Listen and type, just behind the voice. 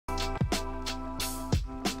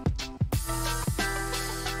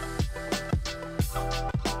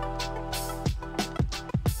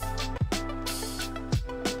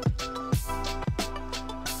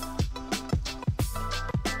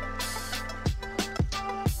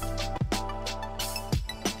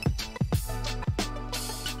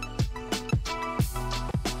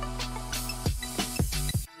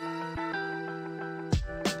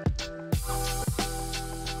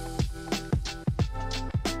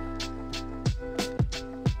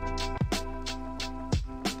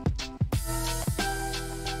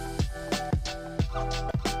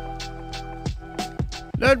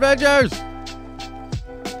Nerdvengers!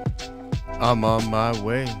 I'm on my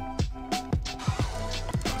way.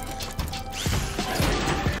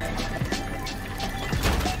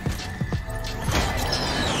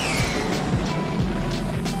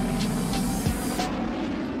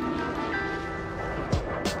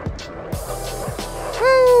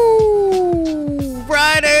 Woo!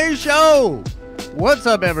 Friday show! What's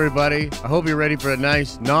up, everybody? I hope you're ready for a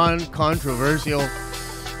nice, non-controversial,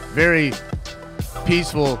 very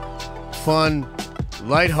peaceful, fun,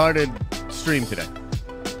 lighthearted stream today.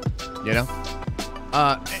 You know?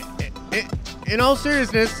 In all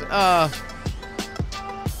seriousness,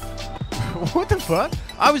 what the fuck?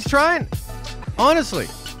 I was trying, honestly,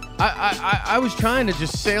 I was trying to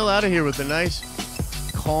just sail out of here with a nice,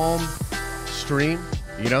 calm stream,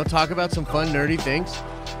 you know, talk about some fun, nerdy things,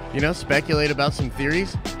 you know, speculate about some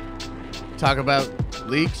theories, talk about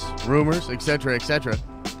leaks, rumors, etc., etc.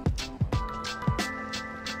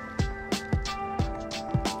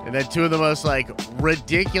 And then two of the most, like,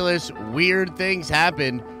 ridiculous, weird things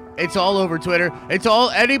happened. It's all over Twitter. It's all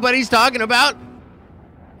anybody's talking about.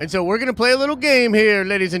 And so we're going to play a little game here,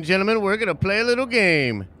 ladies and gentlemen. We're going to play a little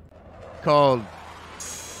game called,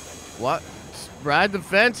 what? Ride the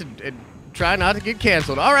fence and try not to get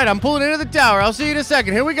canceled. All right, I'm pulling into the tower. I'll see you in a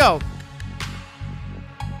second. Here we go.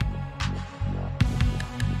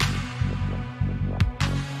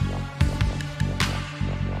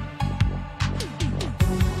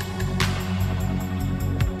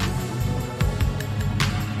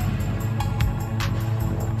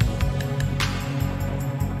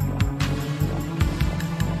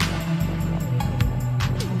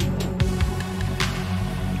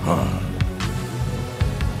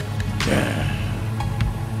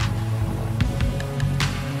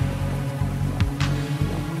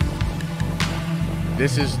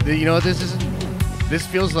 This is, you know what this is? This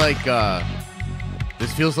feels like the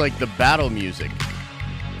battle music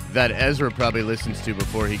that Ezra probably listens to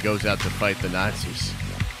before he goes out to fight the Nazis.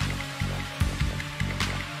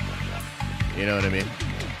 You know what I mean?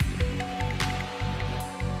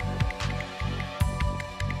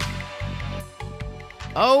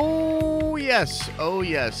 Oh, yes. Oh,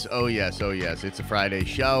 yes. Oh, yes. Oh, yes. It's a Friday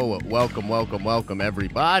show. Welcome, welcome, welcome,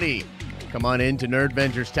 everybody. Come on into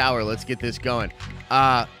Nerdvengers Tower. Let's get this going.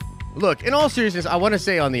 Look, in all seriousness, I want to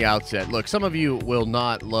say on the outset, look, some of you will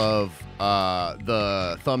not love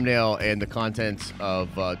the thumbnail and the contents of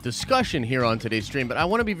discussion here on today's stream, but I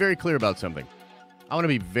want to be very clear about something. I want to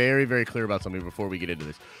be very, very clear about something before we get into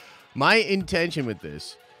this. My intention with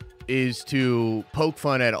this is to poke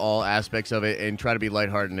fun at all aspects of it and try to be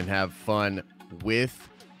lighthearted and have fun with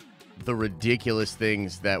the ridiculous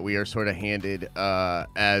things that we are sort of handed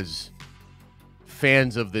as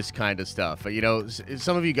fans of this kind of stuff. You know,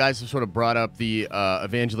 some of you guys have sort of brought up the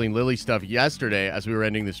Evangeline Lilly stuff yesterday as we were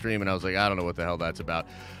ending the stream, and I was like, I don't know what the hell that's about.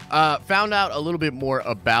 Found out a little bit more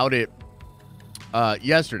about it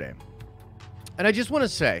yesterday. And I just want to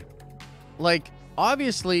say, like,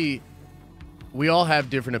 obviously, we all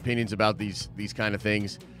have different opinions about these kind of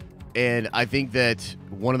things, and I think that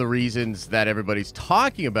one of the reasons that everybody's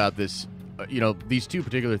talking about this, you know, these two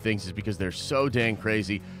particular things is because they're so dang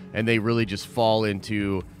crazy, and they really just fall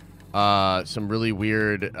into some really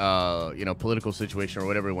weird, you know, political situation or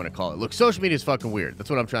whatever you want to call it. Look, social media is fucking weird. That's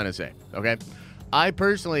what I'm trying to say, okay? I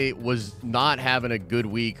personally was not having a good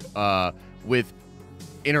week with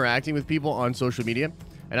interacting with people on social media,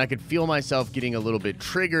 and I could feel myself getting a little bit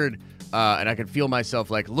triggered, and I could feel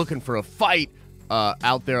myself, like, looking for a fight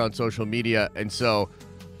out there on social media. And so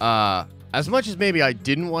as much as maybe I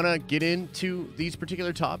didn't want to get into these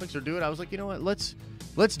particular topics or do it, I was like, you know what, let's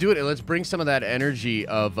do it, and let's bring some of that energy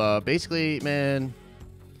of basically, man,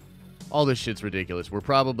 all this shit's ridiculous. We're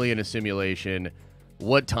probably in a simulation.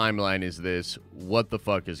 What timeline is this? What the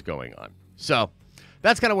fuck is going on? So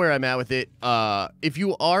that's kind of where I'm at with it. If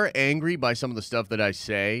you are angry by some of the stuff that I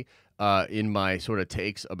say in my sort of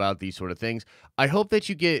takes about these sort of things, I hope that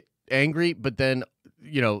you get angry, but then,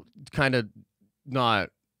 you know, kind of not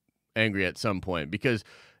angry at some point, because,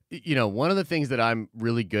 you know, one of the things that I'm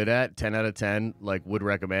really good at, 10 out of 10, like, would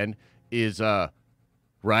recommend, is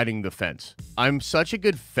riding the fence. I'm such a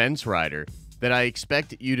good fence rider that I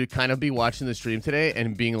expect you to kind of be watching the stream today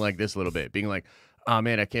and being like this a little bit, being like, oh,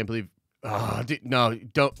 man, I can't believe, oh, dude, no,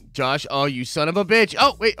 don't, Josh, oh, you son of a bitch.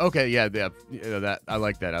 Oh, wait, okay, yeah, that, I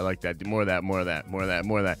like that, more of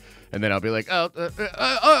that. And then I'll be like, oh,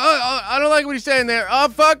 I don't like what he's saying there. Oh,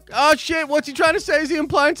 fuck, oh, shit, what's he trying to say? Is he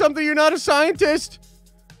implying something? You're not a scientist.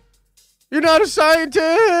 You're not a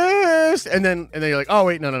scientist. And then you're like, oh,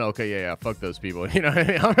 wait, no, okay, yeah, fuck those people. You know what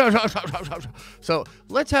I mean? So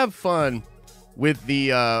let's have fun with the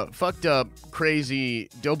fucked up, crazy,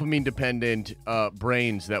 dopamine-dependent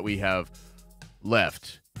brains that we have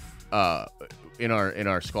left in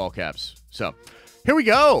our skull caps. So, here we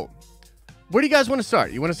go. Where do you guys want to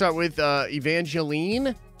start? You want to start with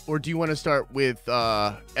Evangeline, or do you want to start with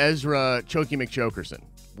Ezra Chokey McChokerson?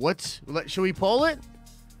 Should we poll it?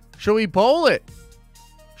 Should we poll it?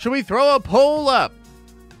 Should we throw a poll up?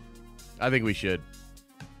 I think we should.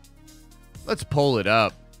 Let's poll it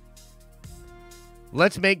up.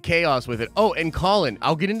 Let's make chaos with it. Oh, and Colin,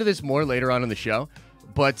 I'll get into this more later on in the show.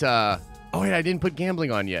 But, oh, wait, I didn't put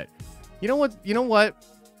gambling on yet. You know what?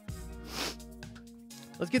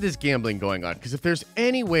 Let's get this gambling going on. Because if there's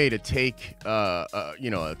any way to take,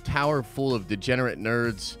 a tower full of degenerate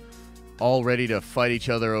nerds all ready to fight each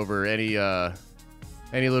other over any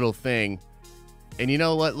little thing. And you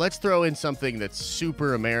know what? Let's throw in something that's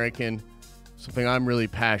super American. Something I'm really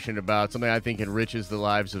passionate about. Something I think enriches the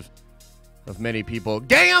lives of many people.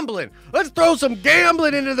 Gambling! Let's throw some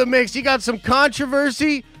gambling into the mix. You got some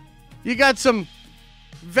controversy. You got some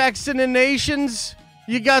vaccinations.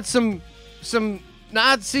 You got some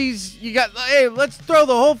Nazis. Hey, let's throw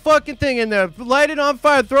the whole fucking thing in there. Light it on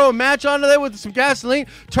fire. Throw a match onto there with some gasoline.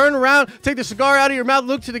 Turn around. Take the cigar out of your mouth.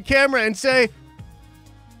 Look to the camera and say,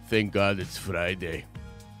 "Thank God it's Friday."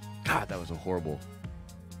 God, that was a horrible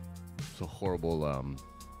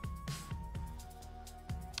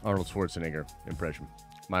Arnold Schwarzenegger impression.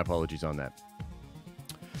 My apologies on that.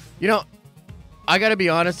 You know, I gotta be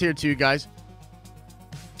honest here too, guys.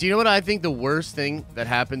 Do you know what I think the worst thing that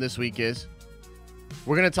happened this week is?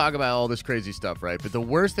 We're gonna talk about all this crazy stuff, right? But the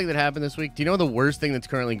worst thing that happened this week, do you know the worst thing that's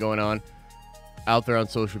currently going on out there on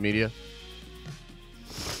social media?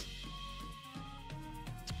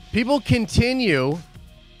 People continue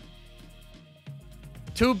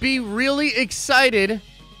to be really excited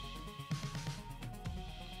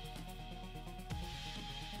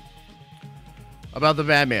about the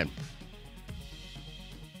Batman.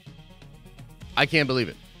 I can't believe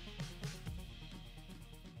it.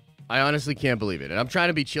 I honestly can't believe it. And I'm trying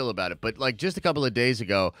to be chill about it. But like just a couple of days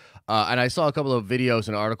ago, and I saw a couple of videos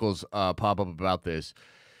and articles pop up about this.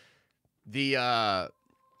 It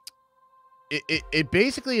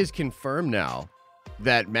basically is confirmed now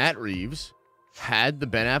that Matt Reeves had the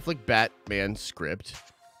Ben Affleck Batman script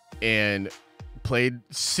and played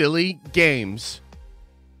silly games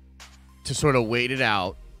to sort of wait it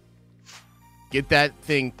out, get that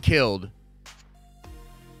thing killed,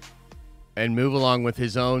 and move along with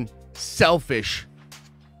his own selfish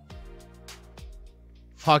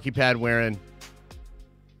hockey pad wearing,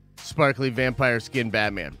 sparkly vampire skin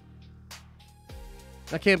Batman.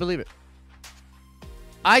 I can't believe it.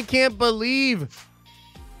 I can't believe.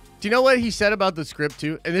 Do you know what he said about the script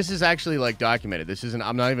too? And this is actually like documented. This isn't,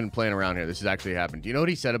 I'm not even playing around here. This has actually happened. Do you know what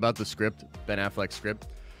he said about the script, Ben Affleck's script?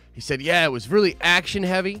 He said, yeah, it was really action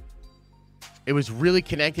heavy. It was really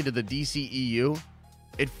connected to the DCEU.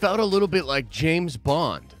 It felt a little bit like James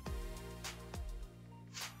Bond.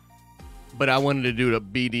 But I wanted to do the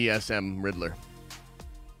BDSM Riddler.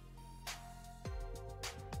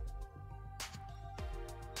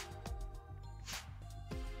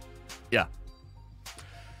 Yeah.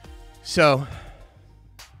 So,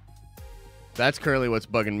 that's currently what's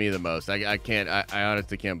bugging me the most. I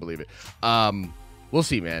honestly can't believe it. We'll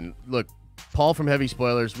see, man. Look, Paul from Heavy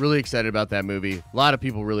Spoilers, really excited about that movie. A lot of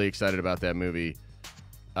people really excited about that movie.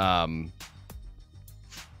 To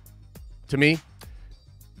me,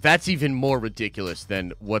 that's even more ridiculous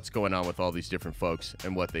than what's going on with all these different folks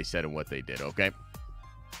and what they said and what they did, okay?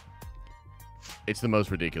 It's the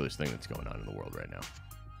most ridiculous thing that's going on in the world right now.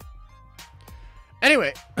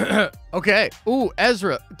 Anyway, okay. Ooh,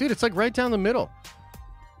 Ezra. Dude, it's like right down the middle.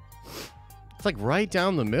 It's like right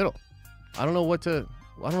down the middle. I don't know what to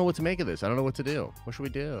make of this. I don't know what to do. What should we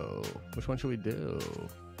do? Which one should we do?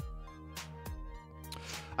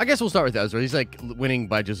 I guess we'll start with Ezra. He's like winning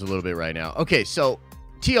by just a little bit right now. Okay, so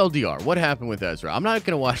TLDR, what happened with Ezra? I'm not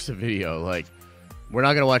going to watch the video. Like, we're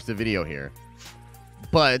not going to watch the video here.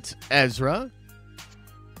 But Ezra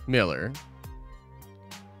Miller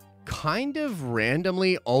kind of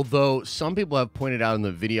randomly, although some people have pointed out in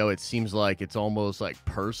the video, it seems like it's almost like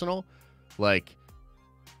personal. Like,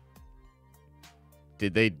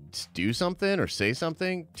 did they do something or say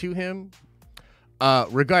something to him?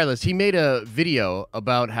 Regardless, he made a video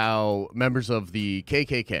about how members of the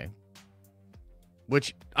KKK,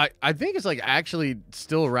 which I think is like actually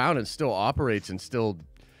still around and still operates and still,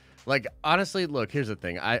 like, honestly, look, here's the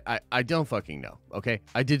thing. I don't fucking know, okay?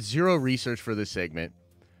 I did zero research for this segment.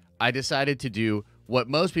 I decided to do what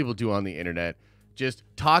most people do on the internet, just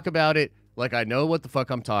talk about it like I know what the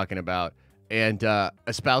fuck I'm talking about, and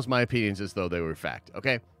espouse my opinions as though they were fact,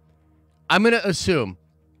 okay? I'm going to assume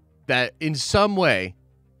that in some way,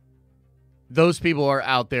 those people are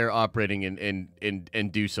out there operating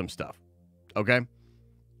and do some stuff, okay?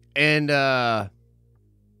 And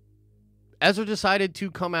Ezra decided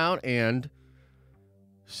to come out and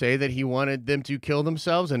say that he wanted them to kill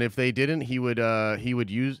themselves, and if they didn't, he would do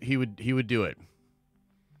it.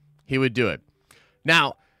 He would do it.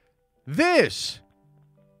 Now, this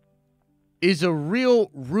is a real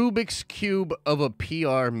Rubik's Cube of a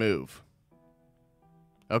PR move.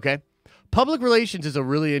 Okay? Public relations is a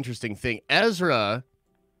really interesting thing. Ezra,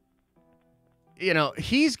 you know,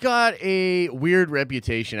 he's got a weird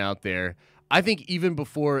reputation out there. I think even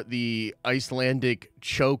before the Icelandic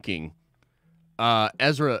choking,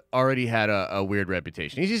 Ezra already had a weird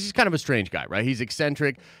reputation. He's just kind of a strange guy, right? He's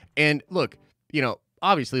eccentric. And look, you know,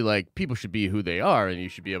 obviously, like, people should be who they are, and you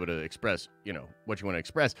should be able to express, you know, what you want to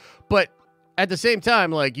express. But at the same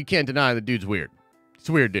time, like, you can't deny the dude's weird. It's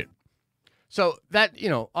a weird dude. So that, you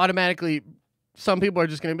know, automatically, some people are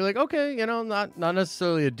just going to be like, okay, you know, not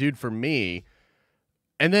necessarily a dude for me.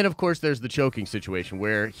 And then, of course, there's the choking situation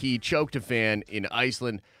where he choked a fan in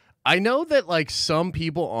Iceland. I know that, like, some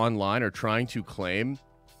people online are trying to claim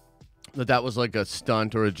that that was, like, a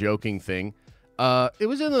stunt or a joking thing. It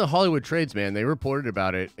was in the Hollywood Trades, man. They reported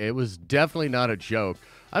about it. It was definitely not a joke.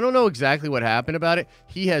 I don't know exactly what happened about it.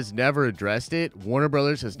 He has never addressed it. Warner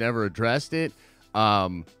Brothers has never addressed it.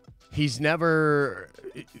 He's never...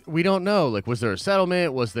 We don't know. Like, was there a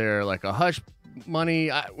settlement? Was there, like, a hush money?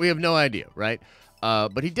 We have no idea, right?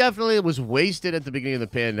 But he definitely was wasted at the beginning of the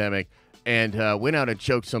pandemic and went out and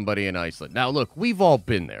choked somebody in Iceland. Now, look, we've all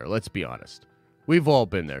been there. Let's be honest. We've all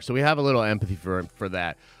been there. So we have a little empathy for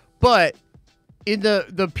that. But in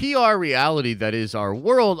the PR reality that is our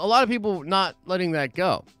world, a lot of people not letting that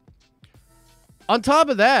go. On top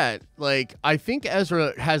of that, like, I think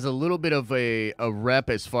Ezra has a little bit of a rep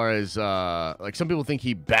as far as, like, some people think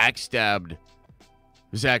he backstabbed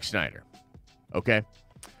Zack Snyder. Okay?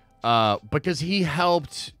 Because he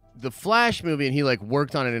helped the Flash movie, and he, like,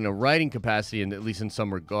 worked on it in a writing capacity, and at least in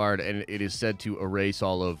some regard, and it is said to erase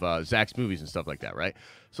all of Zack's movies and stuff like that, right?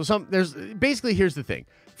 So basically, here's the thing.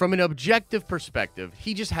 From an objective perspective,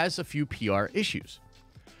 he just has a few PR issues.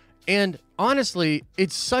 And honestly,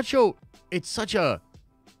 it's such a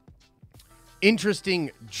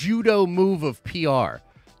interesting judo move of PR.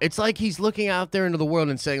 It's like he's looking out there into the world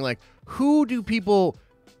and saying, like, who do people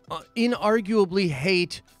inarguably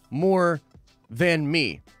hate more than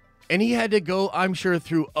me? And he had to go, I'm sure,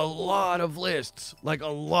 through a lot of lists, like a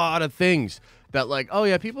lot of things that, like, oh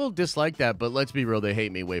yeah, people dislike that, but let's be real, they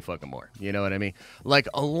hate me way fucking more. You know what I mean? Like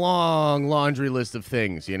a long laundry list of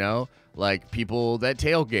things, you know? Like people that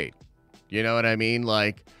tailgate. You know what I mean?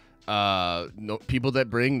 Like people that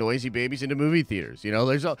bring noisy babies into movie theaters. You know,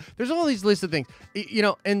 there's all these lists of things. You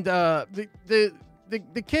know, and the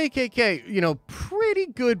KKK, you know, pretty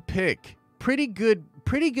good pick. Pretty good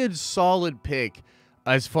solid pick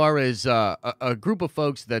as far as a group of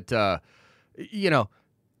folks that, you know,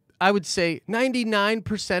 I would say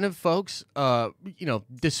 99% of folks, you know,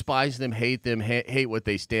 despise them, hate them, hate what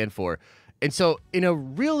they stand for. And so in a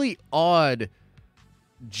really odd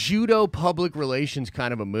judo public relations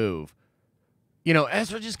kind of a move, you know,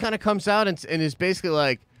 Ezra just kind of comes out and is basically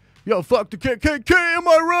like, yo, fuck the KKK, am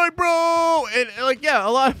I right, bro? And like, yeah, a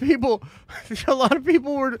lot of people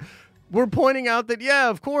were pointing out that, yeah,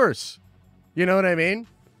 of course. You know what I mean?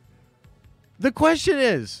 The question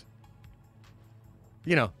is,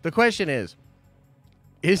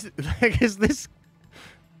 is this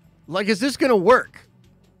going to work?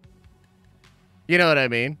 You know what I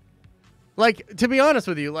mean? Like, to be honest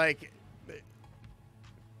with you, like,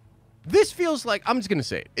 this feels like, I'm just going to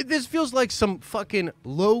say it. This feels like some fucking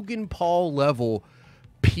Logan Paul level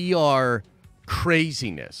PR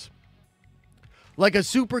craziness. Like a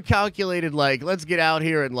super calculated, like, let's get out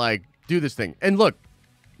here and, like, do this thing. And look,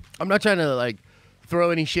 I'm not trying to, like, throw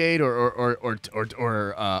any shade or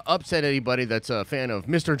upset anybody that's a fan of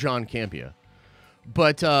Mr. John Campea.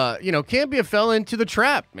 But, you know, Campea fell into the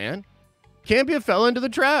trap, man. Campea fell into the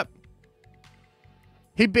trap.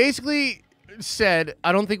 He basically said,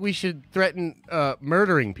 I don't think we should threaten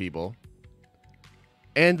murdering people.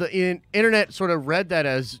 And the internet sort of read that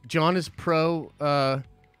as John is pro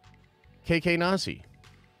KK Nazi.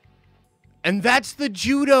 And that's the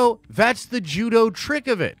judo trick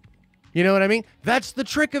of it. You know what I mean? That's the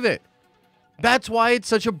trick of it. That's why it's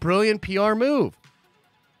such a brilliant PR move.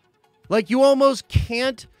 Like, you almost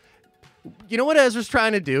can't... You know what Ezra's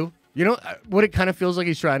trying to do? You know what it kind of feels like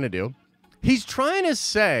he's trying to do? He's trying to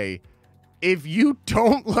say, if you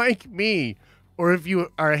don't like me or if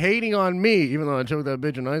you are hating on me, even though I choked that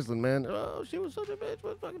bitch in Iceland, man. Oh, she was such a bitch.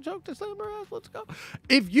 Let's fucking choke to slam her ass. Let's go.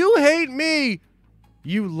 If you hate me,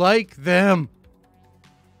 you like them.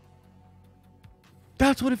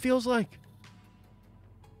 That's what it feels like.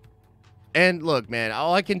 And look, man,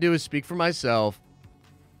 all I can do is speak for myself.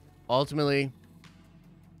 Ultimately,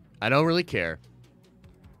 I don't really care.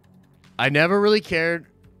 I never really cared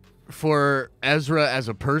for Ezra as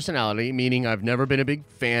a personality, meaning I've never been a big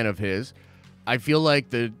fan of his. I feel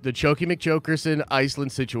like the Chokey McJokerson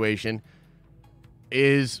Iceland situation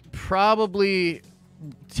is probably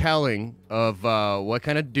telling of what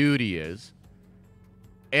kind of dude he is.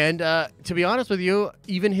 And to be honest with you,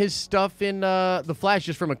 even his stuff in The Flash,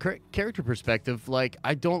 just from a character perspective, like,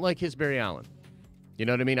 I don't like his Barry Allen. You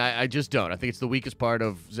know what I mean? I just don't. I think it's the weakest part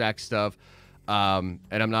of Zach's stuff, and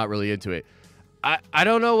I'm not really into it. I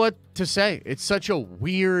don't know what to say. It's such a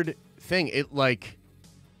weird thing. It, like...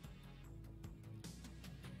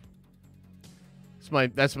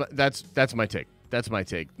 That's my take. That's my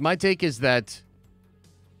take. My take is that,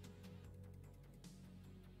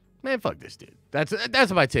 man, fuck this dude.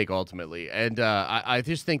 That's my take ultimately, and I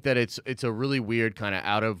just think that it's a really weird kind of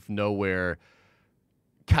out of nowhere,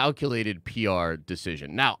 calculated PR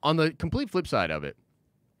decision. Now, on the complete flip side of it,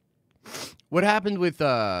 what happened with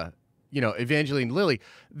Evangeline Lilly?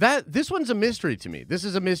 This one's a mystery to me. This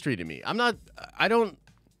is a mystery to me.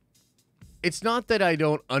 It's not that I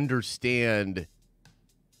don't understand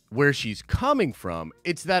where she's coming from.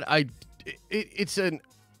 It's that it's a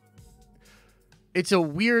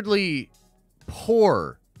weirdly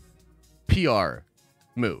poor PR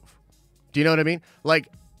move. Do you know what I mean? Like,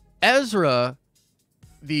 Ezra,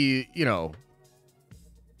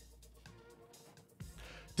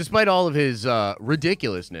 despite all of his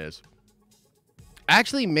ridiculousness,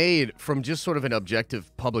 actually made, from just sort of an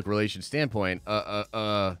objective public relations standpoint,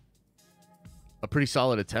 a pretty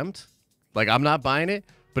solid attempt. Like, I'm not buying it,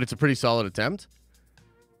 but it's a pretty solid attempt.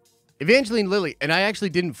 Evangeline Lilly, and I actually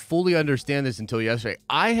didn't fully understand this until yesterday.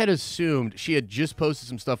 I had assumed she had just posted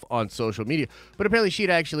some stuff on social media, but apparently she had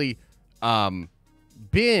actually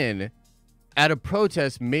been at a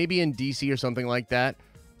protest, maybe in D.C. or something like that,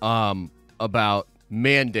 about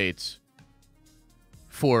mandates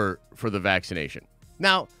for the vaccination.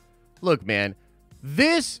 Now, look, man,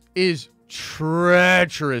 this is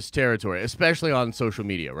treacherous territory, especially on social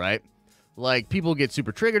media, right? Like, people get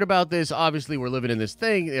super triggered about this. Obviously, we're living in this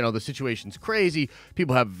thing. You know, the situation's crazy.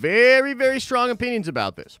 People have very, very strong opinions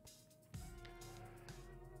about this.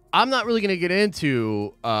 I'm not really going to get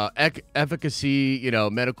into efficacy,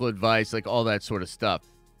 medical advice, like all that sort of stuff.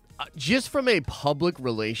 Just from a public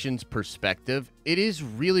relations perspective, it is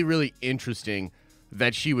really, really interesting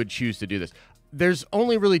that she would choose to do this. There's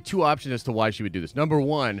only really two options as to why she would do this. Number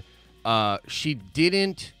one, she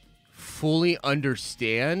didn't fully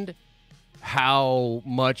understand how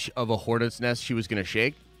much of a hornet's nest she was going to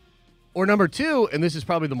shake. Or number two, and this is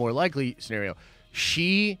probably the more likely scenario,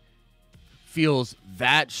 she feels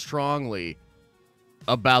that strongly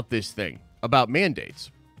about this thing, about mandates.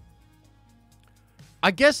 I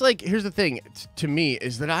guess, like, here's the thing to me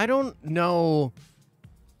is that I don't know,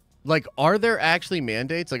 like, are there actually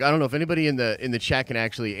mandates? Like, I don't know if anybody in the chat can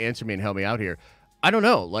actually answer me and help me out here. I don't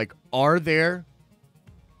know. Like, are there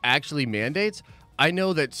actually mandates? I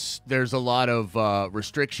know that there's a lot of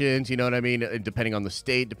restrictions, you know what I mean? Depending on the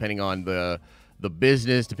state, depending on the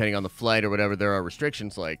business, depending on the flight or whatever, there are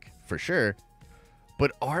restrictions, like, for sure.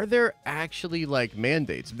 But are there actually, like,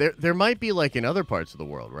 mandates? There might be, like, in other parts of the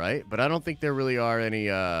world, right? But I don't think there really are any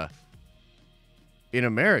in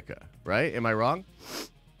America, right? Am I wrong?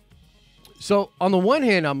 So, on the one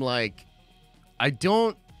hand, I'm like, I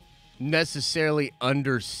don't necessarily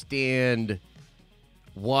understand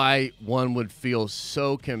why one would feel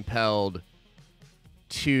so compelled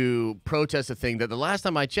to protest a thing that the last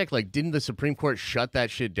time I checked, like, didn't the Supreme Court shut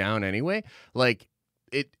that shit down anyway? Like,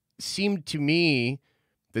 it seemed to me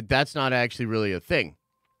that that's not actually really a thing.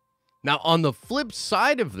 Now, on the flip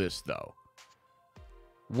side of this, though,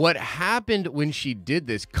 what happened when she did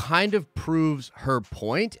this kind of proves her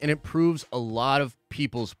point, and it proves a lot of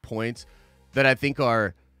people's points that I think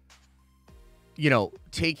are,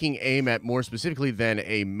 taking aim at more specifically than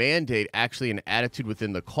a mandate, actually an attitude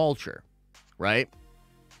within the culture, right?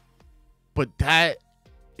 But that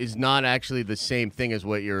is not actually the same thing as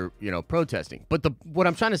what you're, protesting. But what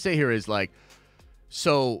I'm trying to say here is, like,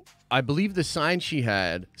 so I believe the sign she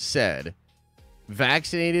had said,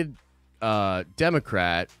 vaccinated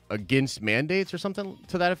Democrat against mandates or something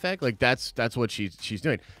to that effect. Like, that's what she's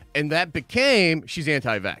doing. And that became, she's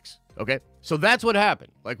anti-vax, okay? So that's what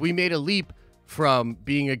happened. Like, we made a leap from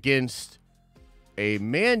being against a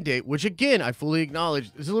mandate, which again, I fully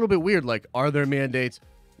acknowledge is a little bit weird. Like, are there mandates?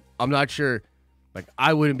 I'm not sure. Like,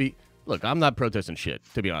 I wouldn't be. Look, I'm not protesting shit,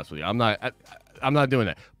 to be honest with you. I'm not doing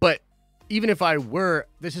that. But even if I were,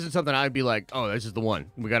 this isn't something I'd be like, oh, this is the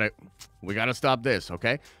one. We gotta stop this,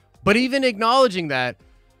 okay? But even acknowledging that,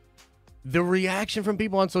 the reaction from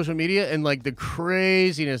people on social media and like the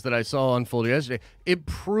craziness that I saw unfold yesterday, it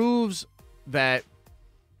proves that,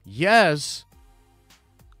 yes,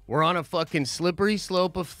 we're on a fucking slippery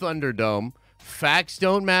slope of Thunderdome. Facts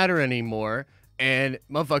don't matter anymore, and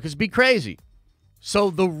motherfuckers be crazy.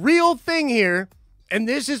 So the real thing here, and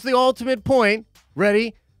this is the ultimate point,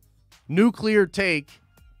 ready? Nuclear take,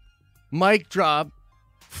 mic drop,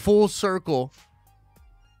 full circle,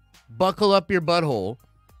 buckle up your butthole.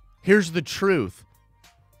 Here's the truth.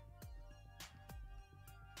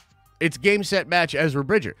 It's game, set, match Ezra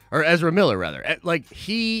Miller, rather. Like,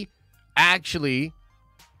 he actually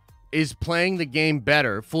is playing the game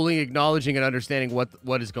better, fully acknowledging and understanding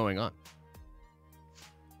what is going on.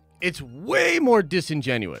 It's way more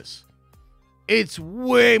disingenuous. It's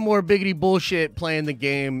way more biggity bullshit playing the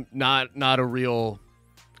game, not a real.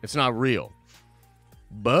 It's not real.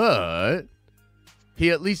 But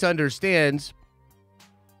he at least understands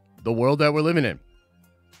the world that we're living in.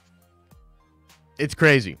 It's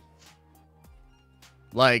crazy.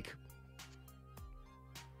 Like,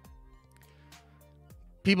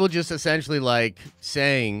 people just essentially like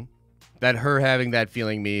saying that her having that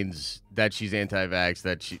feeling means that she's anti-vax,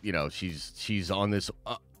 that she's on this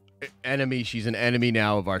enemy. She's an enemy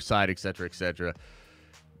now of our side, etc., etc.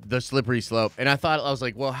 The slippery slope. And I was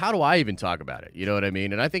like, well, how do I even talk about it? You know what I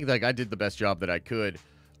mean? And I think like I did the best job that I could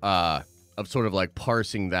of sort of like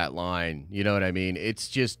parsing that line. You know what I mean?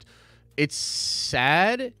 It's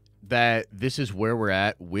sad that this is where we're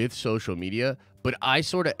at with social media, but I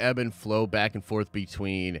sort of ebb and flow back and forth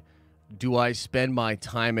between, do I spend my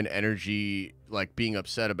time and energy like being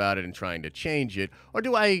upset about it and trying to change it, or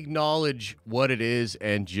do I acknowledge what it is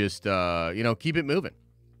and just keep it moving?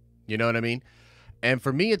 You know what I mean? And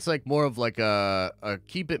for me, it's like more of like a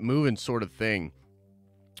keep it moving sort of thing.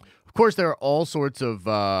 Of course, there are all sorts of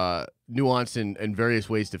nuance and various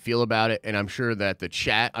ways to feel about it, and I'm sure that the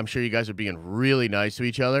chat, I'm sure you guys are being really nice to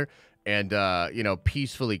each other and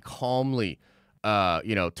peacefully, calmly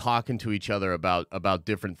talking to each other about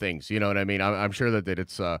different things. You know what I mean? I'm sure that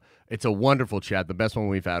it's a wonderful chat, the best one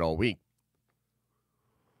we've had all week.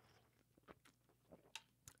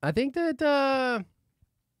 I think that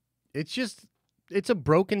it's a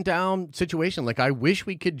broken down situation. Like, I wish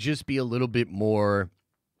we could just be a little bit more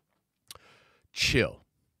chill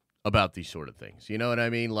about these sort of things. You know what I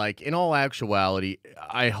mean? Like, in all actuality,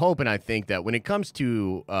 I hope and I think that when it comes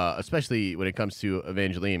to, especially when it comes to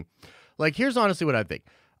Evangeline, like, here's honestly what I think.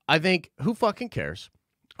 I think, who fucking cares?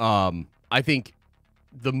 I think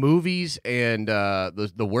the movies and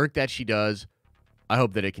the work that she does, I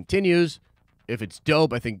hope that it continues. If it's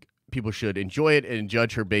dope, I think people should enjoy it and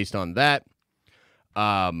judge her based on that.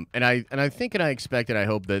 And I think and I expect and I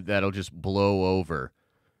hope that that'll just blow over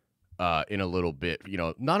in a little bit,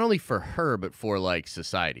 not only for her, but for like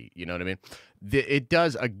society. You know what I mean? It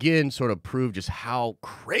does, again, sort of prove just how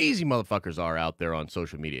crazy motherfuckers are out there on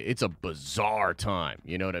social media. It's a bizarre time.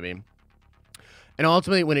 You know what I mean? And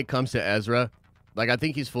ultimately, when it comes to Ezra, like, I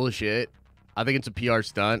think he's full of shit. I think it's a PR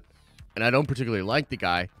stunt, and I don't particularly like the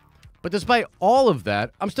guy. But despite all of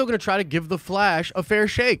that, I'm still going to try to give The Flash a fair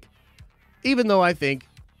shake. Even though I think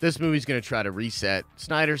this movie's going to try to reset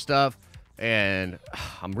Snyder stuff. And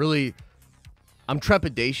I'm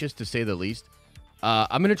trepidatious, to say the least.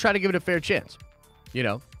 I'm going to try to give it a fair chance.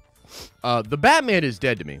 The Batman is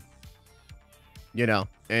dead to me.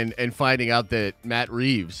 And finding out that Matt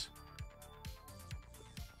Reeves,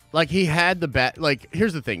 like, he had the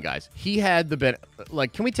here's the thing, guys. He had the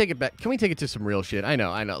like, can we take it back? Can we take it to some real shit? I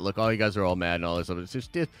know. Look, all you guys are all mad and all this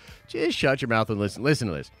stuff. Just shut your mouth and listen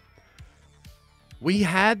to this. We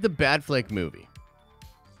had the Batfleck movie.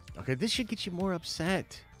 Okay, this should get you more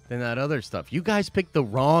upset than that other stuff. You guys picked the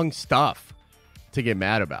wrong stuff to get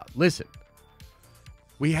mad about. Listen,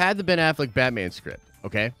 we had the Ben Affleck Batman script,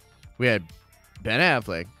 okay? We had Ben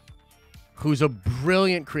Affleck, who's a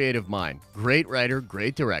brilliant creative mind, great writer,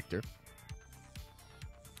 great director,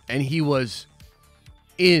 and he was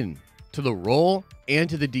in to the role and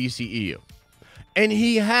to the DCEU. And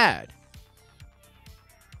he had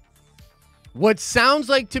what sounds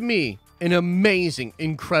like to me an amazing,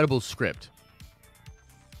 incredible script.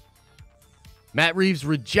 Matt Reeves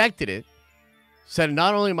rejected it, said,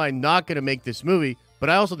 not only am I not going to make this movie,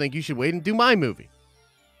 but I also think you should wait and do my movie.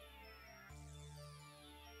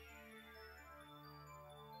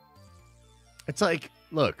 It's like,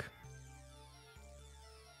 look,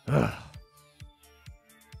 I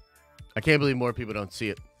can't believe more people don't see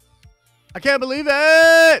it. I can't believe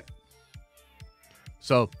it!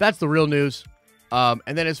 So, that's the real news. And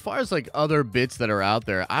then as far as, like, other bits that are out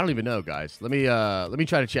there, I don't even know, guys. Let me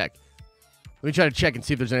try to check. Let me try to check and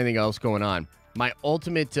see if there's anything else going on. My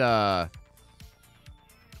ultimately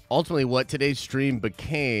what today's stream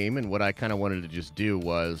became and what I kind of wanted to just do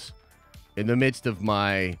was, in the midst of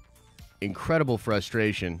my incredible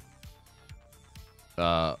frustration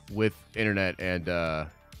with internet and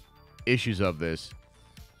issues of this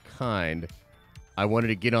kind, I wanted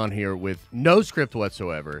to get on here with no script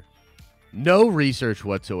whatsoever, no research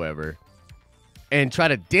whatsoever, and try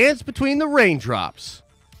to dance between the raindrops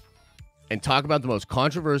and talk about the most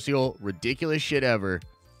controversial, ridiculous shit ever,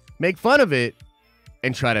 make fun of it,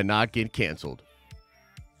 and try to not get canceled.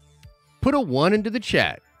 Put a 1 into the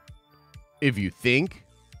chat if you think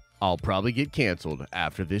I'll probably get canceled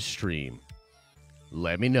after this stream.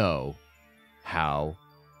 Let me know how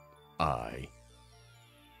I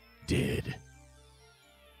did.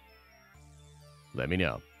 Let me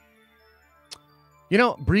know. You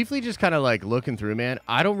know, briefly just kind of like looking through, man,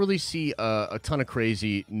 I don't really see a ton of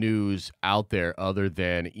crazy news out there other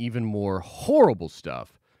than even more horrible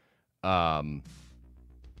stuff than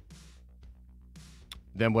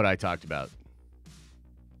what I talked about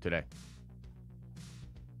today.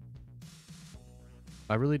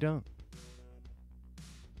 I really don't.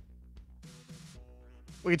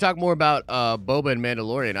 We can talk more about Boba and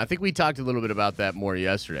Mandalorian. I think we talked a little bit about that more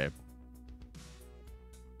yesterday.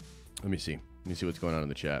 Let me see. Let me see what's going on in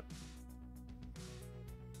the chat.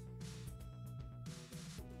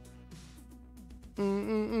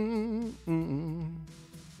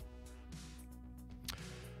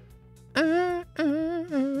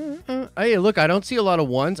 Hey, look, I don't see a lot of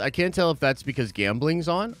ones. I can't tell if that's because gambling's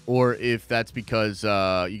on or if that's because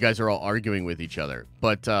you guys are all arguing with each other.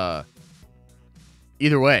 But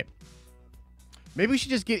either way, maybe we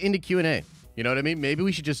should just get into Q&A. You know what I mean? Maybe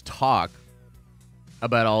we should just talk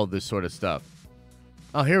about all of this sort of stuff.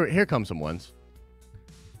 Oh, here come some ones.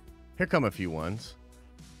 Here come a few ones.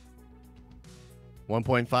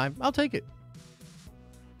 1.5. I'll take it.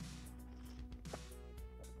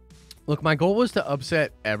 Look, my goal was to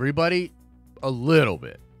upset everybody a little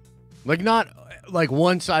bit. Like, not like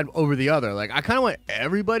one side over the other. Like, I kind of want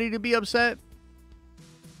everybody to be upset.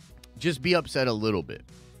 Just be upset a little bit.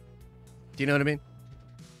 Do you know what I mean?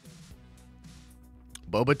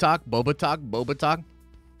 Boba talk, Boba talk, Boba talk.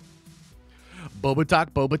 Boba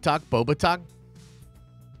talk, Boba talk, Boba talk.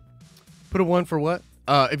 Put a 1 for what?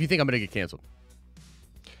 If you think I'm going to get canceled.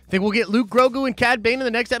 Think we'll get Luke, Grogu, and Cad Bane in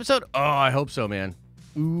the next episode? Oh, I hope so, man.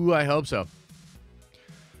 Ooh, I hope so.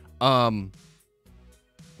 You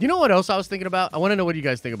know what else I was thinking about? I want to know what you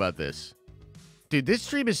guys think about this. Dude, this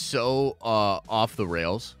stream is so off the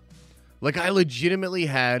rails. Like, I legitimately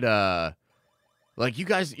had like, you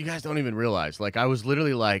guys don't even realize. Like, I was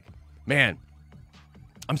literally like, man,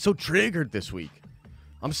 I'm so triggered this week.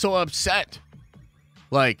 I'm so upset.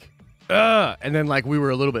 Like, and then, like, we were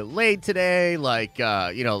a little bit late today. Like,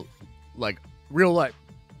 you know, like, real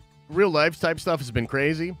life type stuff has been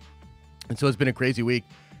crazy. And so it's been a crazy week.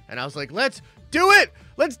 And I was like, let's do it.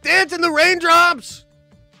 Let's dance in the raindrops.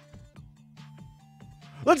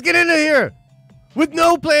 Let's get into here with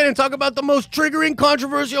no plan and talk about the most triggering,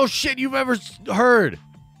 controversial shit you've ever heard.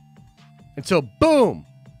 And so, boom.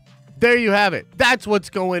 There you have it. That's what's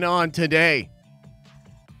going on today.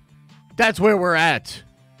 That's where we're at.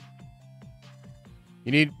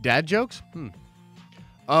 You need dad jokes?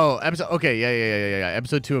 Oh, episode. Okay, yeah.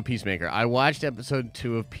 Episode 2 of Peacemaker. I watched episode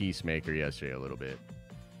 2 of Peacemaker yesterday a little bit.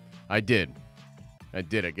 I did. I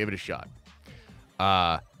gave it a shot.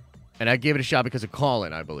 And I gave it a shot because of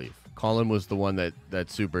Colin, I believe. Colin was the one that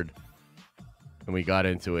supered. And we got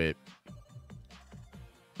into it.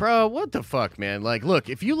 Bro, what the fuck, man? Like, look,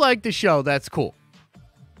 if you like the show, that's cool.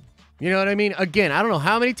 You know what I mean? Again, I don't know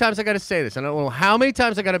how many times I got to say this. I don't know how many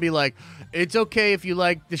times I got to be like, it's okay if you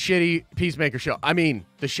like the shitty Peacemaker show. I mean,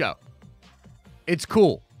 the show. It's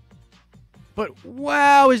cool. But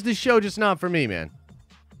wow, is the show just not for me, man?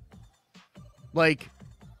 Like,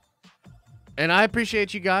 and I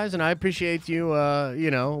appreciate you guys, and I appreciate you, you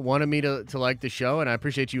know, wanting me to like the show, and I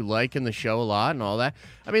appreciate you liking the show a lot and all that.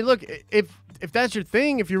 I mean, look, if that's your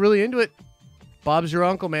thing, if you're really into it, Bob's your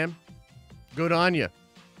uncle, man. Good on you.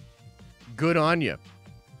 Good on you.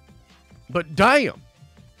 But damn.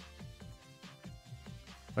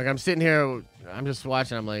 Like, I'm sitting here, I'm just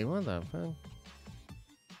watching, I'm like, what the fuck?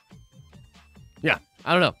 Yeah,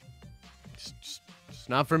 I don't know. It's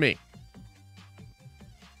not for me.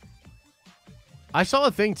 I saw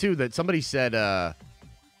a thing, too, that somebody said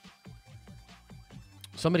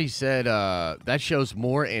Somebody said that show's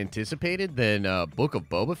more anticipated than Book of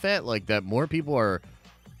Boba Fett. Like that, more people are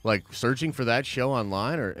like searching for that show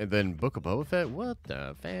online, or than Book of Boba Fett. What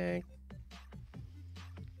the fuck?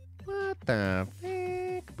 What the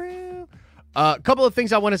fuck, bro? A couple of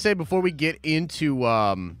things I want to say before we get into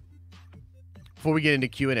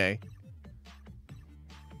Q&A.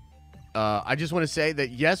 I just want to say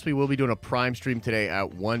that yes, we will be doing a Prime stream today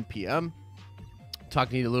at 1 p.m.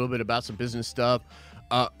 Talking to you a little bit about some business stuff.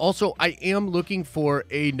 Also, I am looking for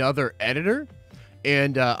another editor,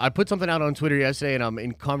 and I put something out on Twitter yesterday, and I'm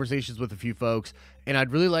in conversations with a few folks, and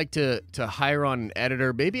I'd really like to hire on an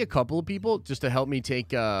editor, maybe a couple of people, just to help me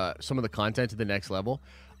take some of the content to the next level.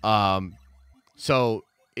 So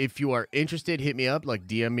if you are interested, hit me up, like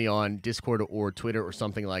DM me on Discord or Twitter or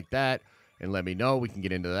something like that, and let me know. We can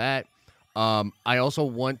get into that. I also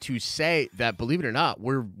want to say that, believe it or not,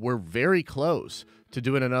 we're very close to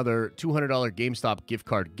doing another $200 GameStop gift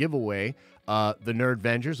card giveaway. The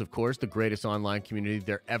Nerdvengers, of course, the greatest online community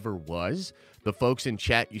there ever was. The folks in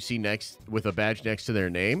chat you see next with a badge next to their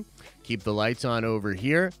name. Keep the lights on over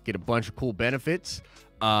here. Get a bunch of cool benefits.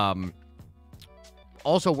 Also,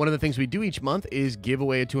 one of the things we do each month is give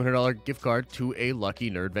away a $200 gift card to a lucky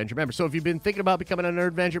Nerdventure member. So if you've been thinking about becoming a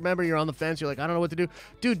Nerdventure member, you're on the fence, you're like, I don't know what to do.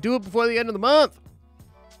 Dude, do it before the end of the month.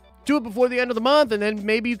 Do it before the end of the month, and then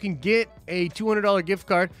maybe you can get a $200 gift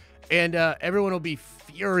card, and everyone will be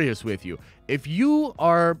furious with you. If you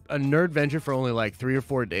are a Nerdventure for only like 3 or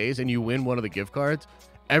 4 days and you win one of the gift cards,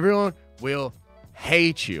 everyone will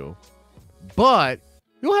hate you. But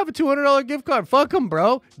you'll have a $200 gift card. Fuck them,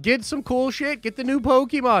 bro. Get some cool shit. Get the new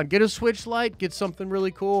Pokemon. Get a Switch Lite. Get something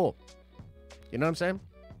really cool. You know what I'm saying?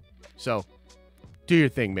 So, do your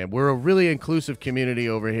thing, man. We're a really inclusive community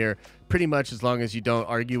over here. Pretty much as long as you don't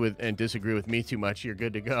argue with and disagree with me too much, you're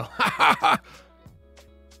good to go.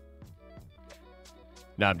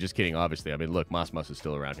 No, I'm just kidding, obviously. I mean, look, Moss is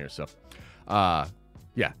still around here. So,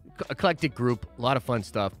 yeah. Eclectic group. A lot of fun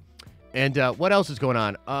stuff. And what else is going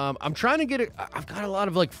on? I'm trying to get I've got a lot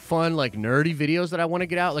of like fun, like nerdy videos that I want to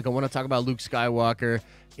get out. Like I want to talk about Luke Skywalker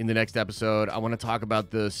in the next episode. I want to talk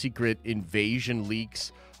about the secret invasion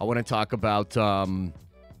leaks. I want to talk about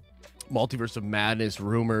Multiverse of Madness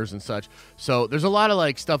rumors and such. So there's a lot of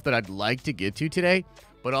like stuff that I'd like to get to today,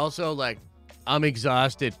 but also like I'm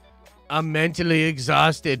exhausted. I'm mentally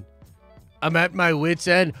exhausted. I'm at my wit's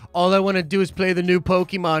end. All I want to do is play the new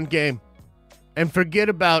Pokemon game and forget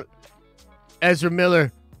about Ezra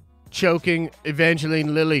Miller choking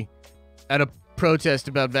Evangeline Lilly at a protest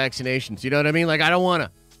about vaccinations. You know what I mean? Like, I don't want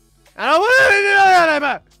to.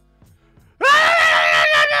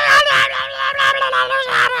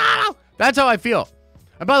 That's how I feel.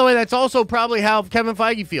 And by the way, that's also probably how Kevin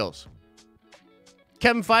Feige feels.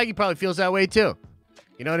 Kevin Feige probably feels that way too.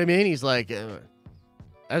 You know what I mean? He's like,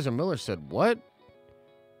 Ezra Miller said, what?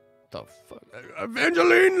 The fuck?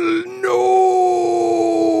 Evangeline,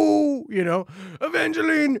 no! You know?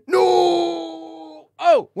 Evangeline, no!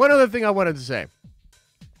 Oh, one other thing I wanted to say.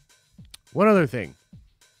 One other thing.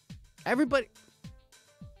 Everybody,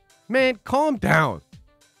 man, calm down.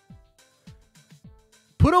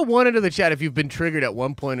 Put a 1 into the chat if you've been triggered at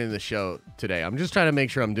one point in the show today. I'm just trying to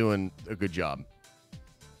make sure I'm doing a good job.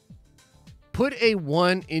 Put a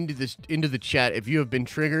 1 into the chat if you have been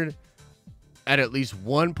triggered at least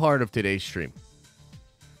one part of today's stream.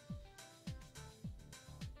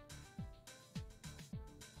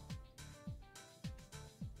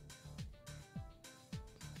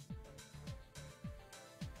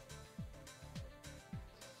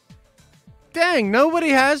 Dang, nobody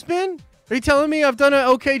has been? Are you telling me I've done an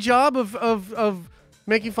okay job of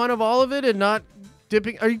making fun of all of it and not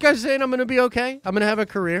dipping? Are you guys saying I'm going to be okay? I'm going to have a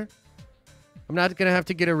career? I'm not going to have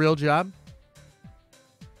to get a real job?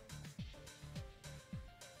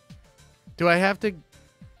 Do I have to?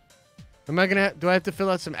 Do I have to fill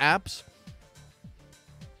out some apps?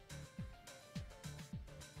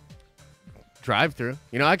 Drive-through.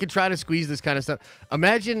 You know, I could try to squeeze this kind of stuff.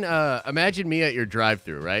 Imagine me at your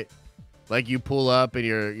drive-through, right? Like you pull up and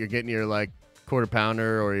you're getting your like quarter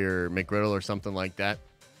pounder or your McGriddle or something like that.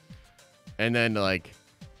 And then like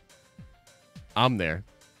I'm there.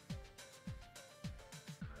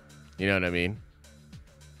 You know what I mean?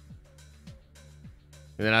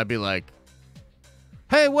 And then I'd be like,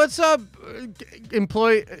 hey, what's up,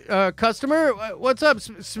 customer? What's up?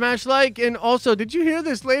 Smash like. And also, did you hear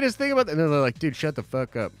this latest thing about that? And they're like, dude, shut the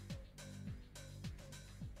fuck up.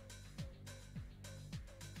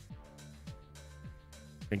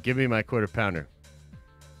 And give me my quarter pounder.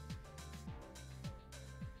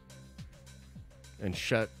 And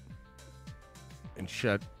shut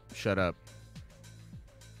up.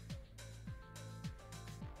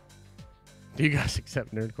 Do you guys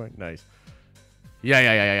accept Nerdcoin? Nice. Yeah.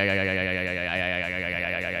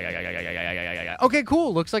 Okay,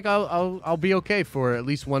 cool. Looks like I'll be okay for at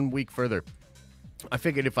least 1 week further. I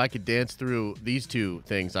figured if I could dance through these two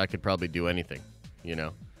things, I could probably do anything, you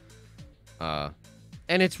know?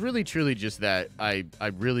 And it's really, truly just that I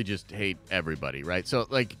really just hate everybody, right? So,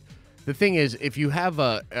 like, the thing is, if you have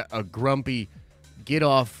a grumpy, get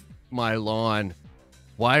off my lawn,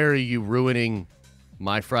 why are you ruining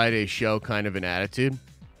my Friday show kind of an attitude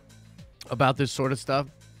about this sort of stuff?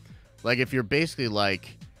 Like, if you're basically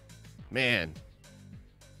like, man,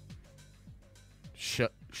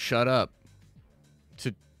 shut up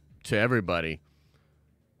to everybody,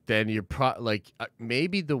 then you're like,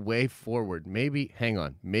 maybe the way forward, maybe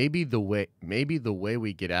the way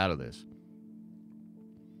we get out of this.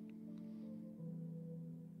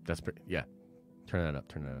 That's yeah. Turn that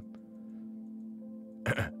up.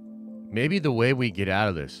 Maybe the way we get out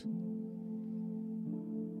of this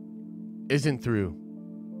isn't through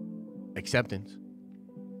acceptance,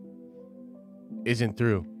 isn't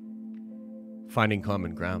through finding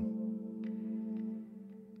common ground.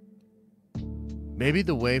 Maybe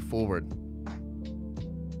the way forward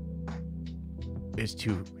is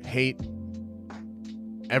to hate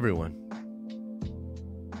everyone.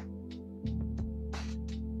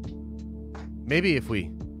 Maybe if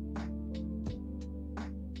we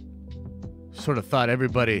sort of thought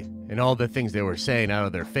everybody and all the things they were saying out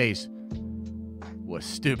of their face was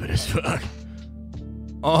stupid as fuck,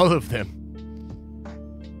 all of them,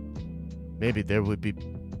 maybe there would be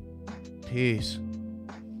peace.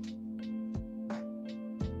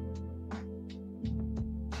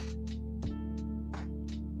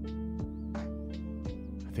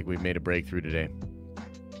 I think we've made a breakthrough today.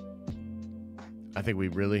 I think we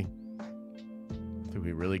really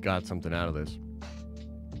got something out of this.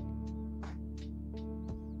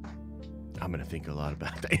 I'm going to think a lot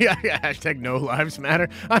about that. Yeah, hashtag no lives matter.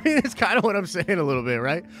 I mean, it's kind of what I'm saying a little bit,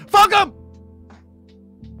 right? Fuck them!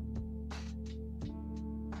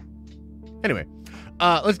 Anyway,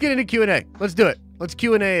 let's get into Q&A. Let's do it. Let's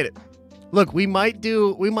Q&A it. Look, we might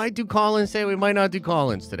do call-ins today. We might not do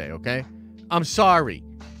call-ins today, okay? I'm sorry.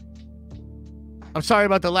 I'm sorry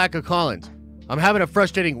about the lack of call-ins. I'm having a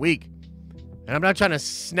frustrating week. And I'm not trying to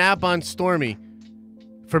snap on Stormy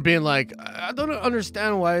for being like, I don't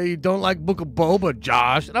understand why you don't like Book of Boba,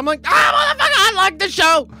 Josh. And I'm like, motherfucker, I like the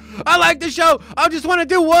show. I just want to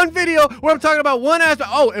do one video where I'm talking about one aspect.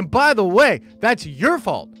 Oh, and by the way, that's your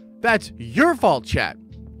fault. That's your fault, chat.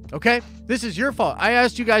 Okay? This is your fault. I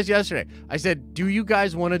asked you guys yesterday. I said, do you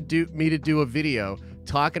guys want me to do a video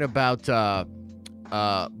talking about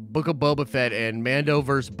Book of Boba Fett and Mando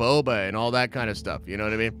versus Boba and all that kind of stuff? You know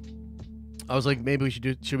what I mean? I was like, maybe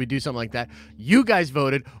should we do something like that? You guys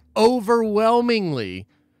voted overwhelmingly,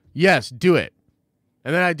 yes, do it.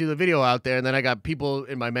 And then I do the video out there, and then I got people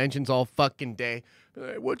in my mentions all fucking day.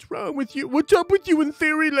 Like, what's wrong with you? What's up with you in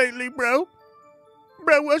theory lately, bro?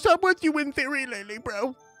 Bro, what's up with you in theory lately,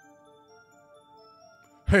 bro?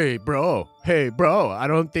 Hey, bro. I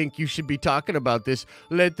don't think you should be talking about this.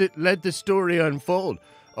 Let the story unfold.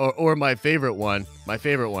 Or my favorite one.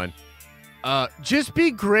 Just be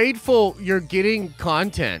grateful you're getting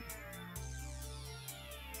content.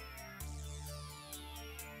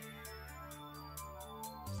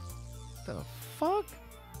 The fuck?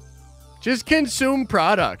 Just consume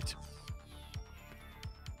product.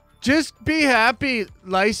 Just be happy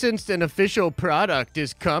licensed and official product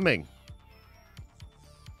is coming.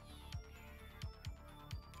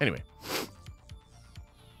 Anyway.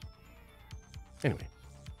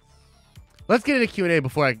 Let's get into Q&A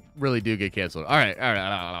before I really do get canceled. All right.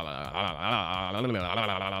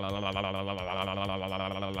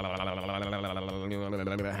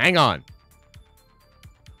 Hang on.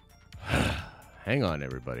 Hang on,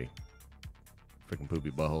 everybody. Freaking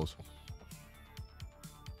poopy buttholes.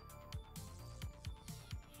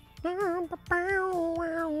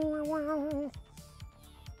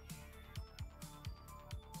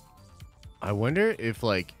 I wonder if,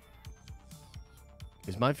 like,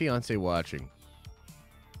 is my fiance watching?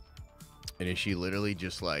 And is she literally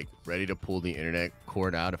just, like, ready to pull the internet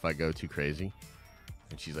cord out if I go too crazy?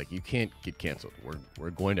 And she's like, you can't get canceled. We're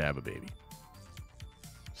going to have a baby.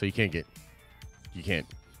 So you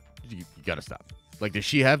gotta stop. Like, does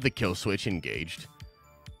she have the kill switch engaged?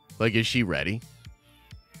 Like, is she ready?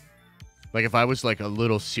 Like, if I was, like, a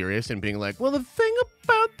little serious and being like, well, the thing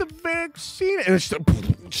about the vaccine, and it's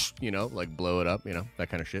just, you know, like, blow it up, you know, that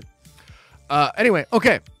kind of shit. Anyway,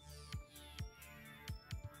 okay.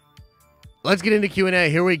 Let's get into Q&A.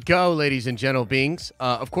 Here we go, ladies and gentle beings.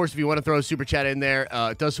 Of course, if you want to throw a super chat in there,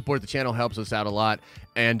 it does support the channel, helps us out a lot.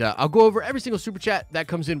 And I'll go over every single super chat that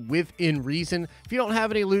comes in within reason. If you don't have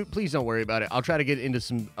any loot, please don't worry about it. I'll try to get into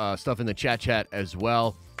some stuff in the chat as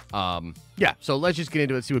well. Yeah, so let's just get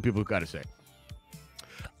into it, see what people have got to say.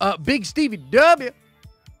 Big Stevie W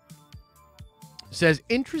says,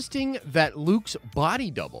 interesting that Luke's body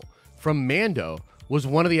double from Mando was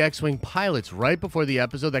one of the X-Wing pilots right before the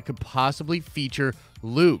episode that could possibly feature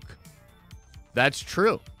Luke. That's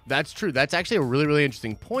true. That's true. That's actually a really, really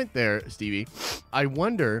interesting point there, Stevie. I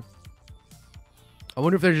wonder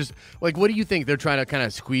if they're just, like, what do you think? They're trying to kind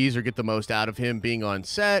of squeeze or get the most out of him being on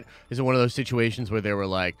set? Is it one of those situations where they were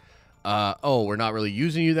like, oh, we're not really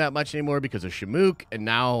using you that much anymore because of Shamook, and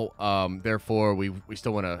now, therefore, we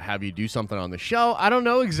still want to have you do something on the show? I don't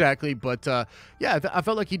know exactly, but, yeah, I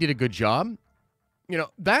felt like he did a good job. You know,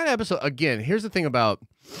 that episode, again, here's the thing about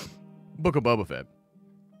Book of Boba Fett.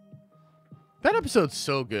 That episode's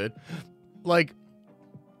so good. Like,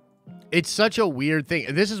 it's such a weird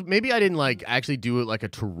thing. This is, maybe I didn't, like, actually do, like, a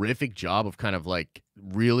terrific job of kind of, like,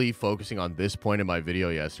 really focusing on this point in my video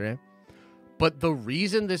yesterday. But the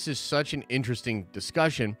reason this is such an interesting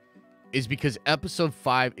discussion is because episode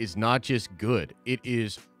 5 is not just good. It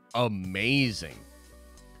is amazing.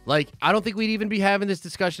 Like, I don't think we'd even be having this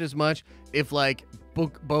discussion as much if, like,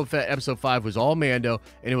 Boba Fett episode 5 was all Mando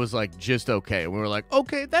and it was, like, just okay. And we were like,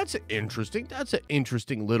 okay, that's interesting. That's an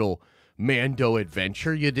interesting little Mando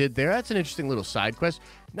adventure you did there. That's an interesting little side quest.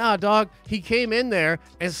 Nah, dog, he came in there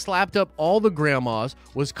and slapped up all the grandmas,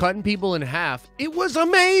 was cutting people in half. It was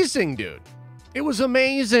amazing, dude. It was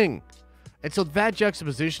amazing. And so that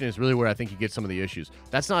juxtaposition is really where I think you get some of the issues.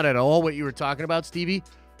 That's not at all what you were talking about, Stevie,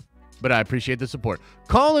 but I appreciate the support.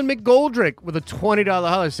 Colin McGoldrick with a $20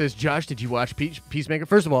 holler says, Josh, did you watch Peacemaker?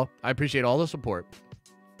 First of all, I appreciate all the support,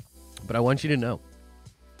 but I want you to know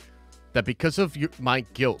that because of my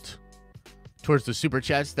guilt towards the super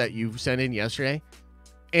chats that you sent in yesterday,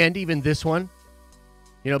 and even this one,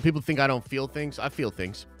 you know, people think I don't feel things. I feel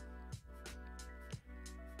things.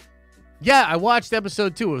 Yeah, I watched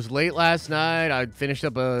episode 2. It was late last night. I finished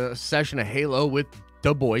up a session of Halo with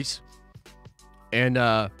the boys. And,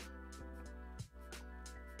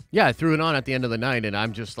 yeah, I threw it on at the end of the night, and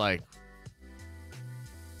I'm just like,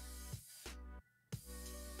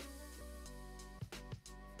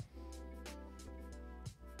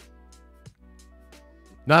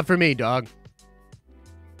 not for me, dog.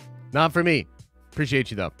 Not for me.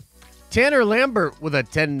 Appreciate you, though. Tanner Lambert with a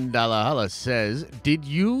 $10 holla says, did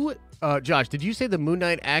you, Josh, did you say the Moon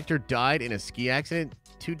Knight actor died in a ski accident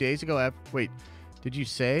 2 days ago? Wait, did you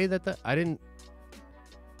say that I didn't?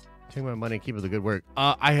 Take my money, keep it the good work.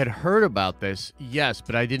 I had heard about this, yes,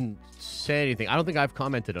 but I didn't say anything. I don't think I've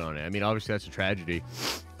commented on it. I mean, obviously that's a tragedy.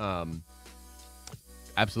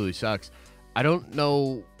 Absolutely sucks. I don't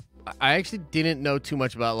know. I actually didn't know too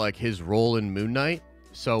much about, like, his role in Moon Knight.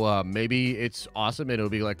 So maybe it's awesome and it'll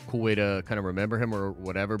be like a cool way to kind of remember him or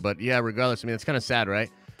whatever. But yeah, regardless, I mean, it's kind of sad, right?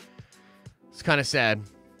 It's kind of sad.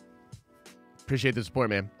 Appreciate the support,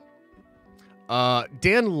 man.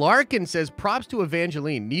 Dan Larkin says, props to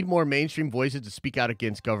Evangeline. Need more mainstream voices to speak out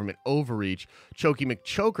against government overreach. Chokey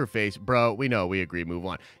McChokerface. Bro, we know. We agree. Move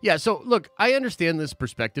on. Yeah, so, look, I understand this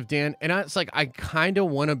perspective, Dan. And it's like, I kind of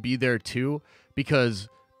want to be there, too. Because,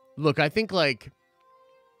 look, I think, like,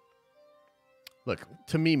 look,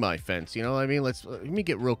 to me, my fence, you know what I mean? Let me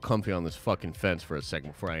get real comfy on this fucking fence for a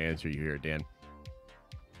second before I answer you here, Dan.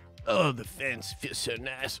 Oh, the fence feels so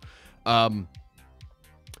nice.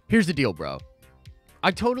 Here's the deal, bro. I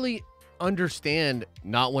totally understand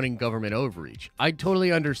not wanting government overreach. I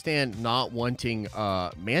totally understand not wanting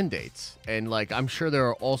mandates. And, like, I'm sure there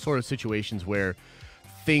are all sort of situations where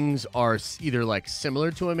things are either, like, similar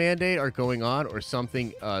to a mandate are going on or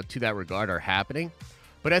something to that regard are happening.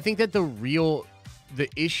 But I think that the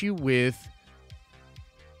issue with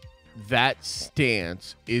that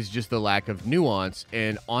stance is just the lack of nuance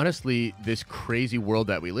and, honestly, this crazy world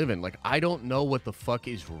that we live in. Like, I don't know what the fuck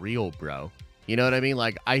is real, bro. You know what I mean?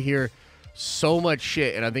 Like, I hear so much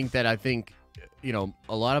shit, and I think, you know,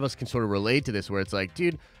 a lot of us can sort of relate to this where it's like,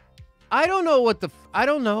 dude, I don't know what I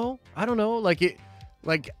don't know.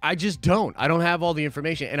 Like, I just don't. I don't have all the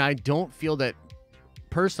information, and I don't feel that,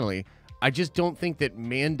 personally, I just don't think that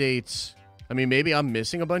mandates, I mean, maybe I'm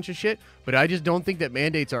missing a bunch of shit, but I just don't think that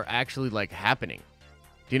mandates are actually, like, happening.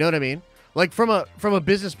 Do you know what I mean? Like, from a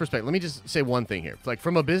business perspective, let me just say one thing here. Like,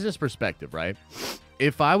 from a business perspective, right?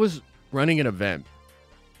 If I was running an event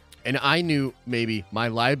and I knew maybe my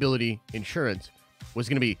liability insurance was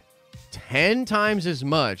going to be 10 times as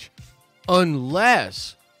much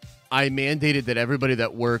unless I mandated that everybody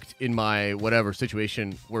that worked in my whatever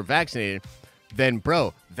situation were vaccinated, then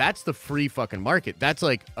bro, that's the free fucking market. That's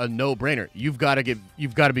like a no-brainer. You've got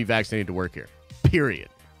to be vaccinated to work here. Period.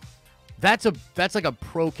 That's like a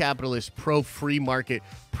pro-capitalist, pro-free market,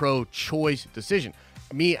 pro-choice decision.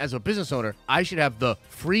 Me as a business owner, I should have the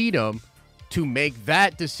freedom to make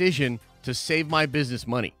that decision to save my business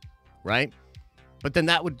money, right? But then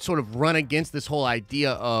that would sort of run against this whole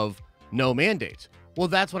idea of no mandates. Well,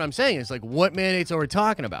 that's what I'm saying. It's like, what mandates are we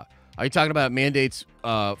talking about? Are you talking about mandates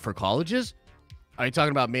for colleges? Are you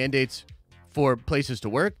talking about mandates for places to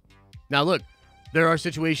work? Now, look, there are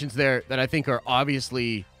situations there that I think are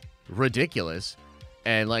obviously ridiculous.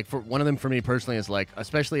 And like for one of them for me personally is like,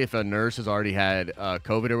 especially if a nurse has already had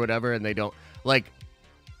COVID or whatever, and they don't like,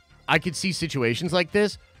 I could see situations like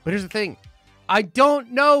this, but here's the thing. I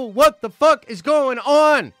don't know what the fuck is going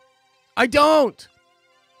on. I don't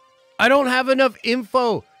have enough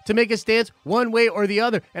info to make a stance one way or the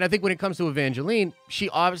other. And I think when it comes to Evangeline, she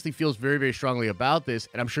obviously feels very, very strongly about this,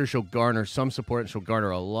 and I'm sure she'll garner some support and she'll garner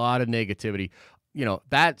a lot of negativity. You know,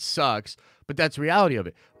 that sucks, but that's the reality of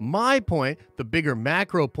it. My point, the bigger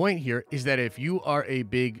macro point here, is that if you are a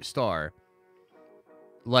big star,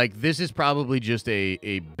 like this is probably just a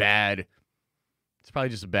bad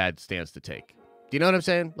stance to take. Do you know what I'm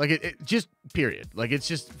saying? Like it just period. Like it's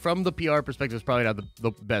just from the PR perspective, it's probably not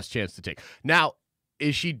the best chance to take. Now,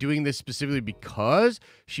 is she doing this specifically because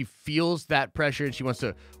she feels that pressure and she wants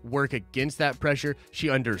to work against that pressure? She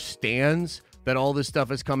understands that all this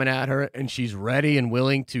stuff is coming at her and she's ready and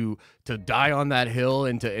willing to die on that hill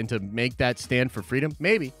and to make that stand for freedom?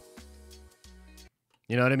 Maybe.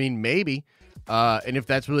 You know what I mean? Maybe. And if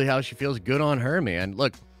that's really how she feels, good on her, man.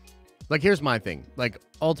 Look, like here's my thing. Like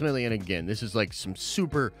ultimately, and again, this is like some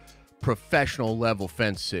super professional level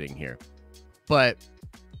fence sitting here. But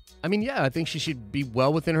I mean, yeah, I think she should be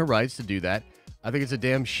well within her rights to do that. I think it's a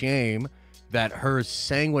damn shame that her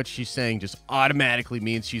saying what she's saying just automatically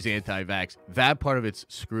means she's anti-vax. That part of it's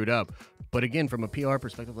screwed up. But again, from a PR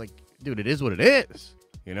perspective, like, dude, it is what it is.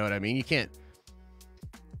 You know what I mean? You can't,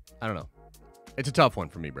 I don't know. It's a tough one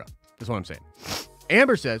for me, bro. That's what I'm saying.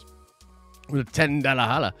 Amber says, with a $10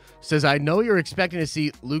 holla, says, I know you're expecting to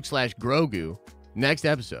see Luke/Grogu next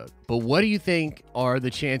episode, but what do you think are the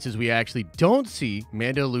chances we actually don't see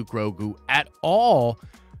Mando, Luke, Grogu at all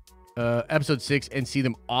episode 6 and see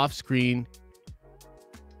them off screen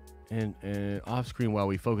and off screen while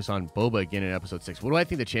we focus on Boba again in episode 6? What do I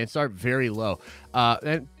think the chances are? Very low.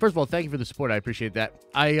 And first of all, thank you for the support. I appreciate that.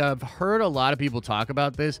 I have heard a lot of people talk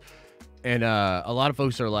about this, and a lot of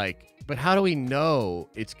folks are like, but how do we know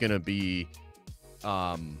it's gonna be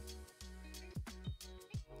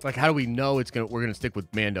like, how do we know we're gonna stick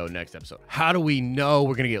with Mando next episode? How do we know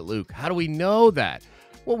we're gonna get Luke? How do we know that?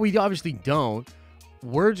 Well, we obviously don't.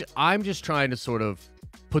 I'm just trying to sort of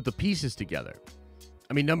put the pieces together.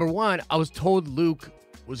 I mean, number one, I was told Luke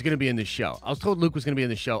was gonna be in the show. I was told Luke was gonna be in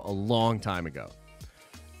the show a long time ago,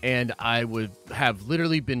 and I would have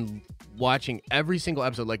literally been watching every single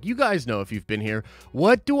episode. Like, you guys know if you've been here,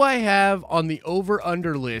 what do I have on the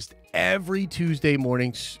over-under list every Tuesday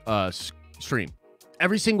morning stream?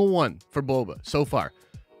 Every single one for Boba so far.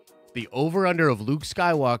 The over-under of Luke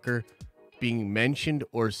Skywalker being mentioned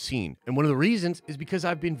or seen. And one of the reasons is because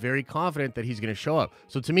I've been very confident that he's going to show up.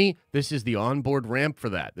 So to me, this is the onboard ramp for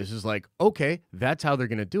that. This is like, okay, that's how they're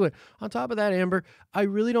going to do it. On top of that, Amber, I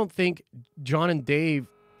really don't think John and Dave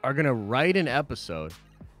are going to write an episode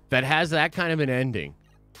that has that kind of an ending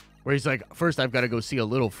where he's like, first I've got to go see a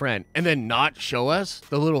little friend, and then not show us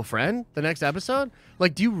the little friend the next episode.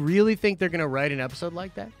 Like, do you really think they're going to write an episode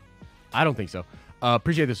like that? I don't think so.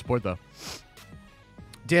 Appreciate the support, though.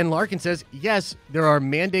 Dan Larkin says, yes, there are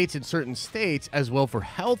mandates in certain states as well for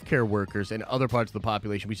healthcare workers and other parts of the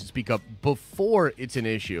population. We should speak up before it's an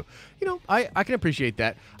issue. You know, I can appreciate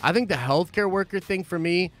that. I think the healthcare worker thing for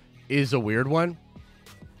me is a weird one.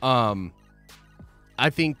 I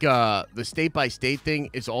think the state-by-state thing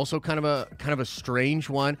is also kind of a strange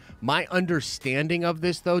one. My understanding of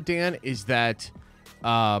this, though, Dan, is that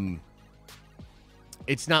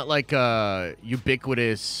it's not like a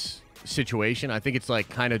ubiquitous situation. I think it's like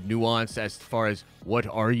kind of nuanced as far as what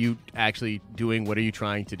are you actually doing? What are you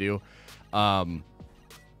trying to do?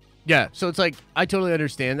 Yeah, so it's like I totally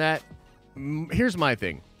understand that. Here's my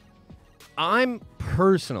thing.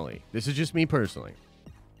 This is just me personally,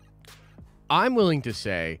 I'm willing to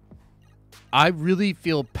say I really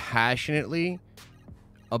feel passionately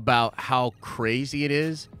about how crazy it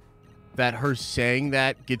is that her saying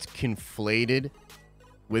that gets conflated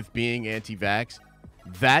with being anti-vax.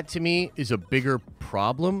 That, to me, is a bigger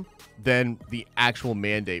problem than the actual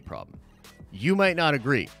mandate problem. You might not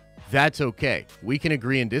agree. That's okay. We can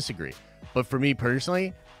agree and disagree. But for me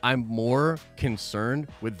personally, I'm more concerned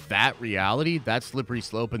with that reality, that slippery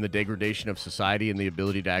slope and the degradation of society and the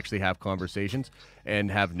ability to actually have conversations and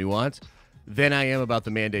have nuance than I am about the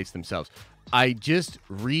mandates themselves. I just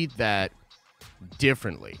read that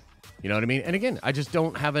differently. You know what I mean? And again, I just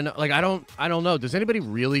don't have enough. Like, I don't know. Does anybody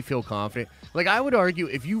really feel confident? Like, I would argue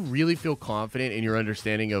if you really feel confident in your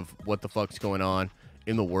understanding of what the fuck's going on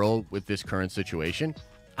in the world with this current situation,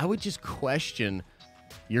 I would just question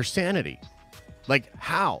your sanity. Like,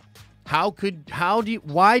 why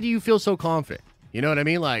do you feel so confident? You know what I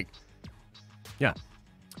mean? Like, yeah.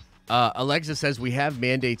 Alexa says we have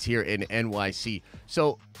mandates here in NYC.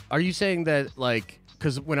 So are you saying that, like,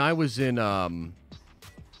 because when I was in,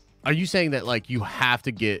 are you saying that, like, you have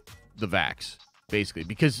to get the vax, basically?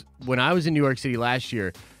 Because when I was in New York City last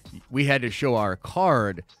year, we had to show our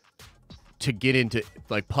card to get into,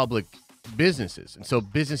 like, public businesses. And so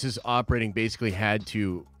businesses operating basically had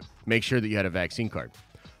to make sure that you had a vaccine card.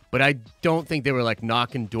 But I don't think they were, like,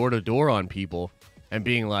 knocking door to door on people and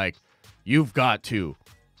being like, you've got to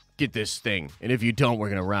get this thing, and if you don't, we're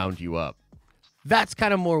going to round you up. That's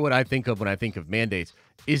kind of more what I think of when I think of mandates.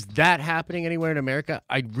 Is that happening anywhere in America?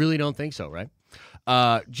 I really don't think so, right?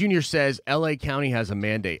 Junior says LA County has a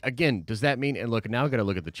mandate. Again, does that mean, and look, now I got to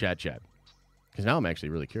look at the chat, because now I'm actually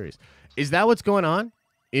really curious. Is that what's going on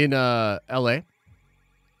in LA?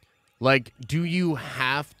 Like, do you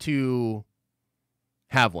have to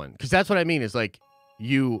have one? Because that's what I mean, is like,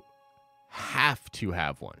 you have to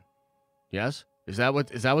have one. Yes? Is that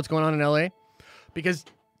what's going on in LA? Because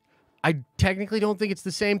I technically don't think it's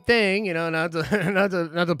the same thing, you know, not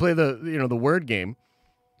to play the, you know, the word game.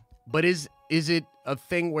 But is it a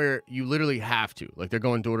thing where you literally have to? Like, they're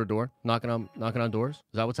going door to door, knocking on doors? Is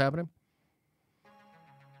that what's happening?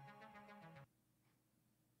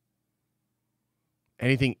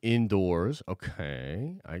 Anything indoors?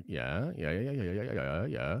 Okay. Yeah.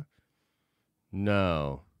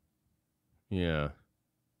 No. Yeah.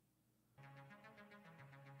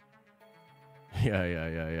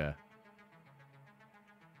 Yeah.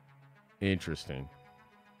 Interesting.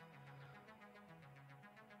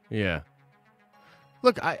 Yeah.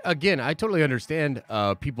 Look, I totally understand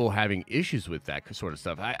people having issues with that sort of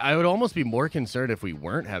stuff. I would almost be more concerned if we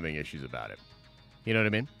weren't having issues about it. You know what I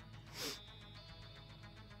mean?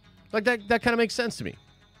 Like, that kind of makes sense to me.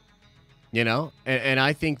 You know? And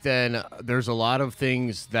I think then there's a lot of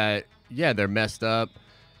things that, yeah, they're messed up.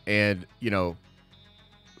 And, you know,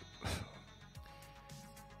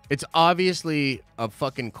 it's obviously a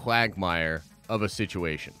fucking quagmire of a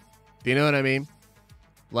situation. Do you know what I mean?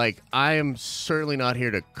 Like, I am certainly not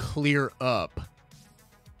here to clear up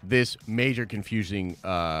this major confusing,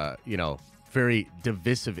 you know, very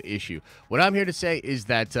divisive issue. What I'm here to say is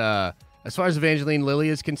that as far as Evangeline Lilly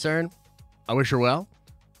is concerned, I wish her well.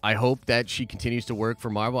 I hope that she continues to work for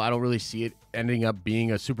Marvel. I don't really see it ending up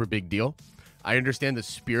being a super big deal. I understand the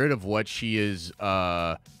spirit of what she is,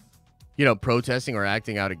 you know, protesting or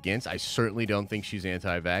acting out against. I certainly don't think she's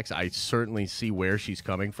anti-vax. I certainly see where she's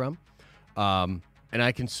coming from. And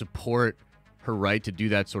I can support her right to do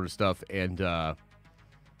that sort of stuff and,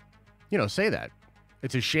 you know, say that.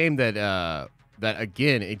 It's a shame that, that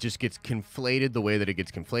again, it just gets conflated the way that it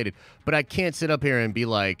gets conflated. But I can't sit up here and be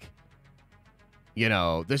like, you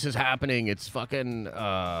know, this is happening. It's fucking,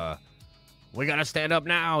 we got to stand up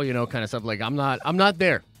now, you know, kind of stuff. Like, I'm not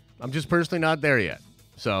there. I'm just personally not there yet.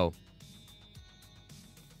 So,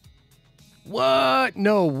 what?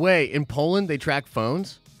 No way. In Poland, they track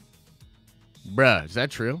phones? Bruh, is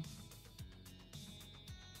that true?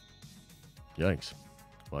 Yikes.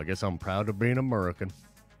 Well, I guess I'm proud of being American.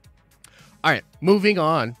 All right, moving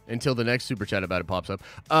on until the next super chat about it pops up.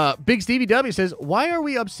 Big Stevie W says, why are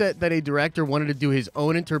we upset that a director wanted to do his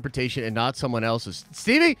own interpretation and not someone else's?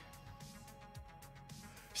 Stevie!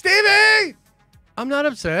 I'm not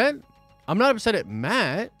upset. I'm not upset at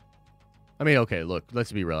Matt. I mean, okay, look,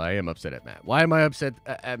 let's be real. I am upset at Matt. Why am I upset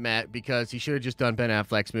at Matt? Because he should have just done Ben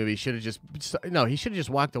Affleck's movie. He should have just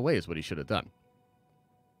walked away is what he should have done.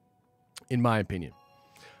 In my opinion.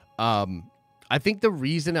 I think the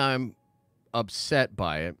reason I'm upset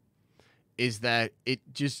by it is that it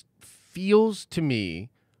just feels to me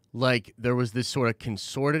like there was this sort of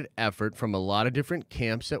concerted effort from a lot of different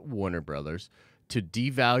camps at Warner Brothers to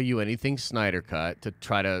devalue anything Snyder cut, to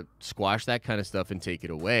try to squash that kind of stuff and take it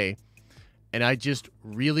away. And I just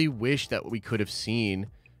really wish that we could have seen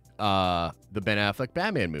the Ben Affleck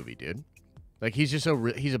Batman movie, dude. Like, he's just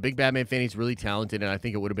he's a big Batman fan. He's really talented, and I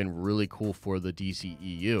think it would have been really cool for the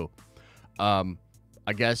DCEU.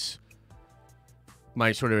 I guess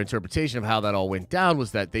my sort of interpretation of how that all went down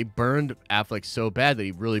was that they burned Affleck so bad that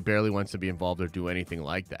he really barely wants to be involved or do anything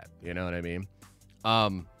like that. You know what I mean?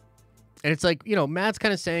 And it's like, you know, Matt's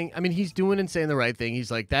kind of saying, I mean, he's doing and saying the right thing.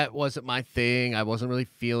 He's like, that wasn't my thing. I wasn't really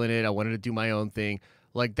feeling it. I wanted to do my own thing.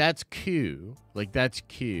 Like, that's cute. Like, that's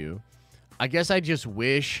cute. I guess I just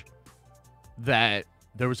wish that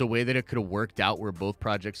there was a way that it could have worked out where both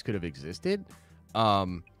projects could have existed.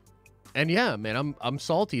 And yeah, man, I'm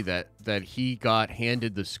salty that he got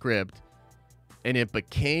handed the script and it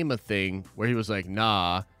became a thing where he was like,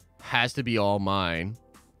 nah, has to be all mine.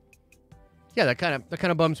 Yeah, that kind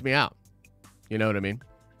of bums me out. You know what I mean?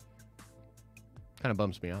 Kind of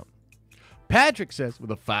bums me out. Patrick says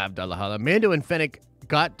with a $5 holla, Mando and Fennec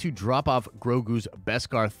got to drop off Grogu's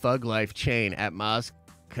Beskar Thug Life chain at Maz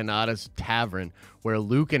Kanata's Tavern where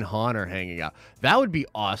Luke and Han are hanging out. That would be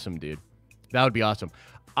awesome, dude. That would be awesome.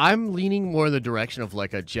 I'm leaning more in the direction of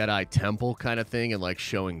like a Jedi temple kind of thing and like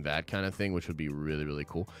showing that kind of thing, which would be really, really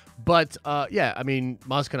cool. But yeah, I mean,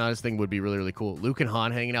 Maz Kanata's thing would be really, really cool. Luke and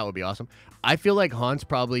Han hanging out would be awesome. I feel like Han's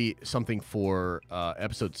probably something for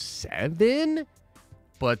episode 7.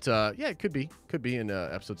 But yeah, it could be. Could be in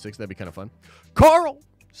episode 6. That'd be kind of fun. Carl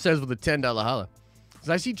says with a $10 holla,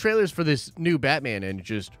 I see trailers for this new Batman and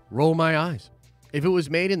just roll my eyes. If it was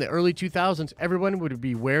made in the early 2000s, everyone would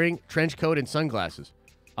be wearing trench coat and sunglasses.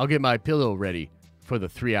 I'll get my pillow ready for the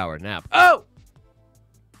 3-hour nap. Oh!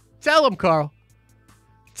 Tell him, Carl.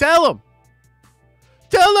 Tell him.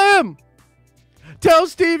 Tell him. Tell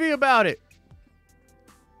Stevie about it.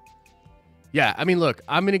 Yeah, I mean, look,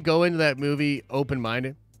 I'm going to go into that movie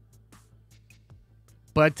open-minded.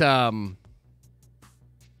 But, I mean,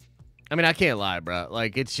 I can't lie, bro.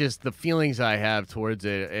 Like, it's just the feelings I have towards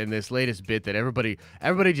it and this latest bit that everybody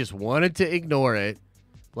just wanted to ignore it.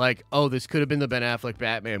 Like, oh, this could have been the Ben Affleck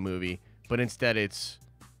Batman movie, but instead it's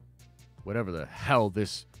whatever the hell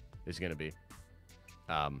this is going to be.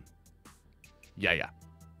 Yeah.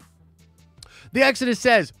 The Exodus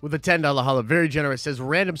says, with a $10 holla, very generous, says,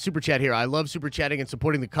 random super chat here. I love super chatting and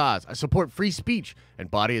supporting the cause. I support free speech and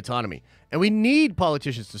body autonomy. And we need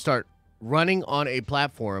politicians to start running on a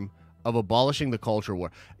platform of abolishing the culture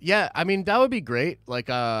war. Yeah, I mean, that would be great. Like,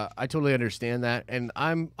 I totally understand that. And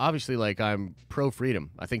I'm obviously, like, I'm pro-freedom.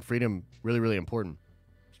 I think freedom really, really important.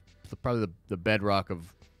 It's probably the bedrock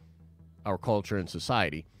of our culture and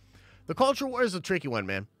society. The culture war is a tricky one,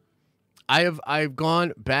 man. I've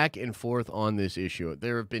gone back and forth on this issue.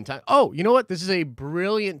 There have been times. Oh, you know what? This is a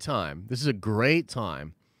brilliant time. This is a great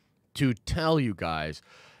time to tell you guys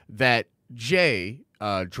that Jay,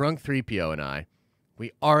 Drunk 3PO, and I,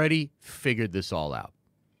 we already figured this all out.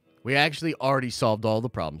 We actually already solved all the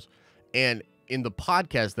problems. And in the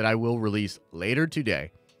podcast that I will release later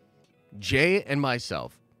today, Jay and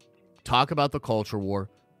myself talk about the culture war.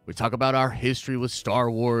 We talk about our history with Star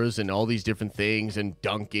Wars and all these different things and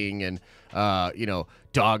dunking and,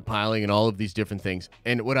 dogpiling and all of these different things.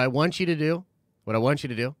 And what I want you to do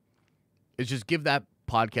is just give that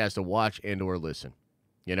podcast a watch and or listen,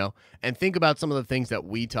 and think about some of the things that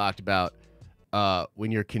we talked about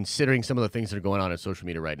when you're considering some of the things that are going on social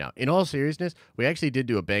media right now. In all seriousness, we actually did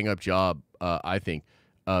do a bang-up job, I think,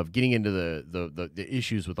 of getting into the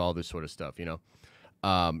issues with all this sort of stuff,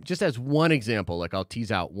 Just as one example, like I'll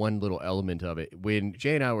tease out one little element of it. When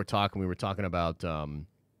Jay and I were talking, we were talking about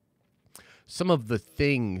some of the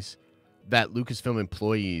things that Lucasfilm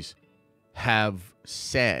employees have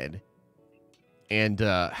said and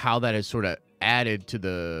how that has sort of added to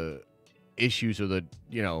the issues or the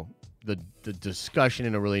discussion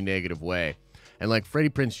in a really negative way. And like Freddie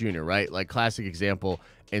Prinze Jr., right? Like classic example.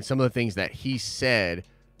 And some of the things that he said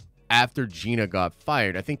after Gina got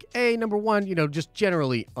fired, I think, A, number one, just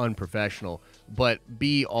generally unprofessional, but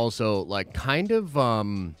B, also like kind of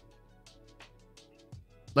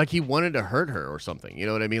like he wanted to hurt her or something. You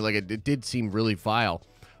know what I mean? Like it did seem really vile.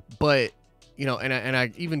 But, and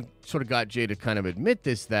I even sort of got Jay to kind of admit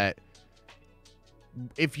this, that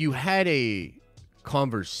if you had a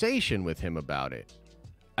conversation with him about it,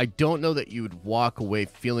 I don't know that you would walk away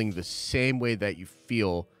feeling the same way that you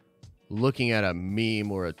feel looking at a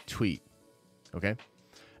meme or a tweet. Okay?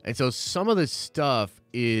 And so some of this stuff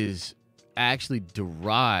is actually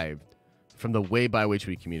derived from the way by which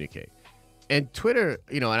we communicate. And Twitter,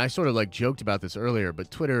 and I sort of like joked about this earlier,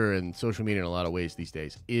 but Twitter and social media in a lot of ways these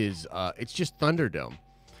days is, it's just Thunderdome.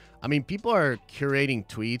 I mean, people are curating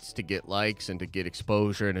tweets to get likes and to get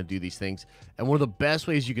exposure and to do these things. And one of the best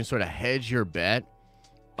ways you can sort of hedge your bet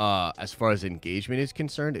as far as engagement is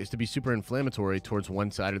concerned is to be super inflammatory towards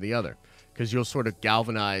one side or the other, because you'll sort of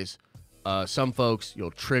galvanize some folks,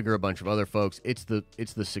 you'll trigger a bunch of other folks. It's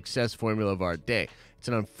the success formula of our day. It's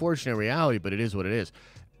an unfortunate reality, but it is what it is.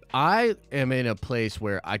 I am in a place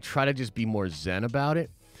where I try to just be more zen about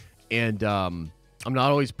it, and I'm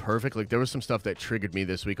not always perfect. Like, there was some stuff that triggered me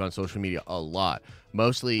this week on social media a lot.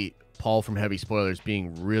 Mostly Paul from Heavy Spoilers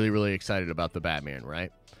being really, really excited about the Batman,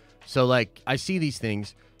 right? So, like, I see these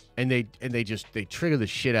things, and they trigger the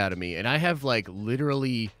shit out of me, and I have, like,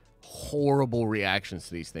 literally horrible reactions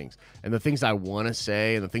to these things. And the things I want to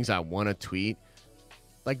say and the things I want to tweet,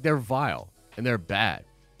 like, they're vile and they're bad.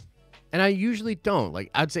 And I usually don't.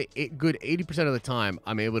 Like, I'd say good 80% of the time,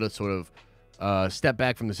 I'm able to sort of step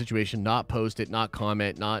back from the situation, not post it, not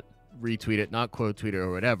comment, not retweet it, not quote tweet it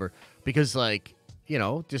or whatever. Because, like, you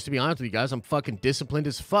know, just to be honest with you guys, I'm fucking disciplined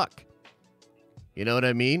as fuck. You know what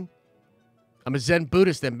I mean? I'm a Zen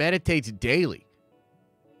Buddhist that meditates daily.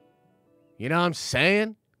 You know what I'm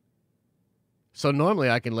saying? So normally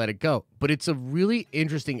I can let it go. But it's a really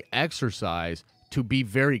interesting exercise to be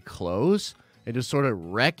very close and to sort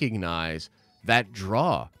of recognize that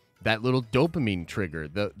draw, that little dopamine trigger,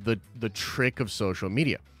 the trick of social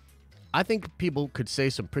media. I think people could say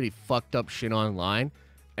some pretty fucked up shit online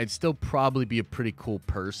and still probably be a pretty cool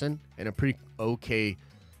person and a pretty okay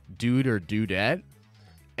dude or dudette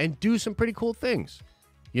and do some pretty cool things.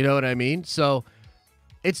 You know what I mean? So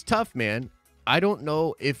it's tough, man. I don't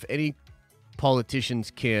know if any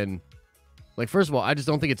politicians can, like, first of all, I just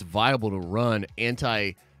don't think it's viable to run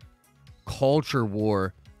anti-culture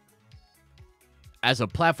war as a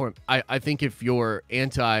platform. I think if you're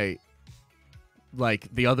anti, like,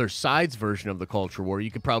 the other side's version of the culture war,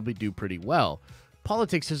 you could probably do pretty well.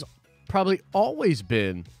 Politics has probably always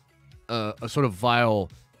been a sort of vile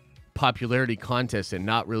popularity contest and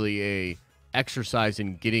not really a exercise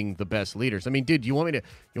in getting the best leaders. I mean, dude, you want me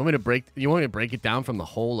to break it down from the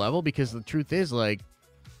whole level? Because the truth is, like,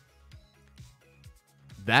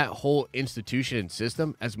 that whole institution and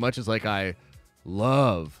system, as much as, like, I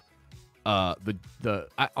love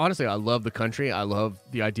honestly, I love the country. I love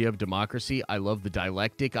the idea of democracy. I love the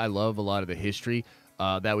dialectic. I love a lot of the history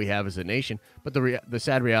that we have as a nation. But the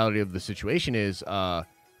sad reality of the situation is,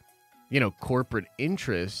 you know, corporate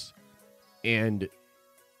interests and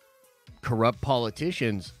corrupt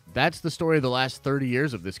politicians. That's the story of the last 30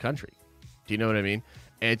 years of this country. Do you know what I mean?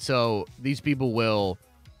 And so these people will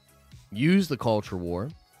use the culture war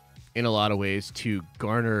in a lot of ways to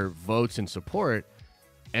garner votes and support,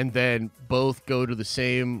 and then both go to the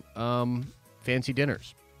same fancy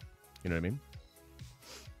dinners. You know what I mean?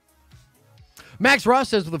 Max Ross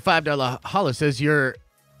says with a $5 holla, says your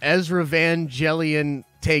Ezra Evangelion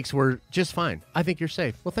takes were just fine. I think you're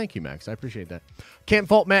safe. Well, thank you, Max. I appreciate that. Can't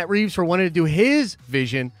fault Matt Reeves for wanting to do his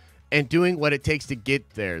vision and doing what it takes to get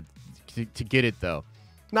there, to get it, though.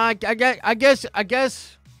 No, I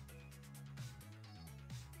guess.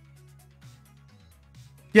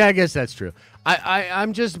 Yeah, I guess that's true.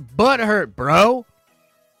 I'm just butthurt, bro.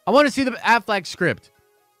 I want to see the Affleck script.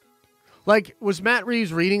 Like, was Matt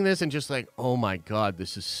Reeves reading this and just like, oh my God,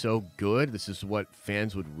 this is so good. This is what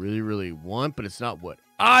fans would really, really want, but it's not what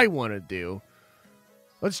I want to do.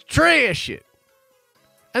 Let's trash it.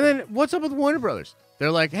 And then what's up with Warner Brothers?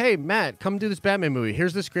 They're like, hey, Matt, come do this Batman movie.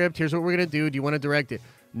 Here's the script. Here's what we're going to do. Do you want to direct it?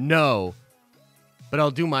 No, but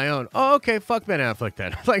I'll do my own. Oh, okay. Fuck Ben Affleck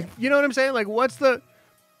then. Like, you know what I'm saying? Like, what's the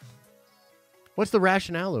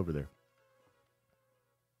rationale over there?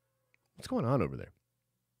 What's going on over there?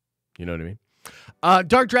 You know what I mean?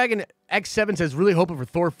 Dark Dragon X7 says, really hoping for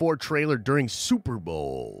Thor 4 trailer during Super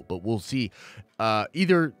Bowl, but we'll see.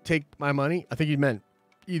 Either take my money. I think you meant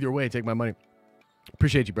either way, take my money.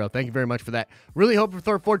 Appreciate you, bro. Thank you very much for that. Really hoping for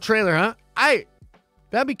Thor 4 trailer, huh?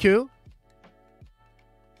 That'd be cool.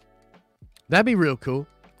 That'd be real cool.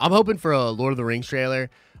 I'm hoping for a Lord of the Rings trailer.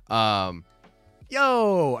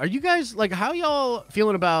 Yo, are you guys, like, how y'all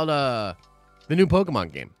feeling about the new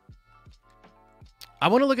Pokemon game? I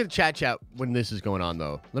want to look at the chat when this is going on,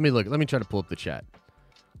 though. Let me try to pull up the chat.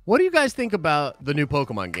 What do you guys think about the new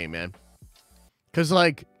Pokemon game, man? Because,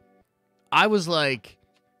 like, I was like,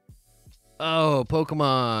 oh,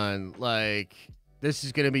 Pokemon, like, this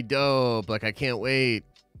is going to be dope. Like, I can't wait.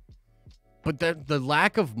 But the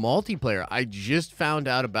lack of multiplayer, I just found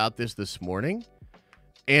out about this morning.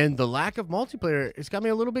 And the lack of multiplayer, it's got me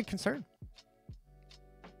a little bit concerned.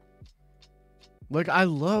 Like, I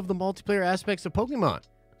love the multiplayer aspects of Pokemon.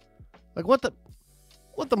 Like, what the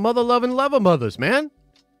mother-loving love-a-mothers, man?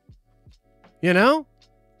 You know?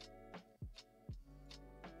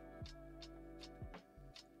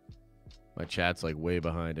 My chat's, like, way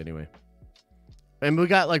behind anyway. And we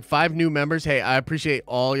got, like, 5 new members. Hey, I appreciate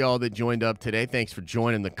all y'all that joined up today. Thanks for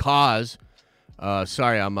joining the cause.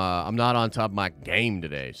 Sorry, I'm not on top of my game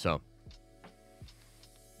today, so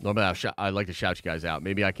normally I'd like to shout you guys out.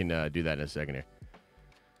 Maybe I can do that in a second here.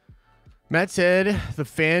 Matt said, the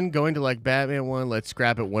fan going to like Batman 1, let's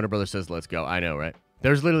scrap it. Warner Brothers says, let's go. I know, right?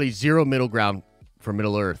 There's literally zero middle ground for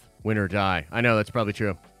Middle Earth. Win or die. I know, that's probably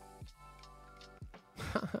true.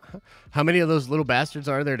 How many of those little bastards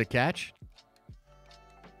are there to catch?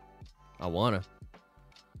 I wanna.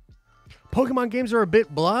 Pokemon games are a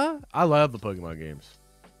bit blah. I love the Pokemon games.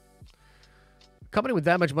 A company with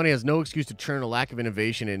that much money has no excuse to churn a lack of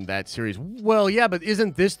innovation in that series. Well, yeah, but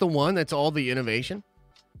isn't this the one that's all the innovation?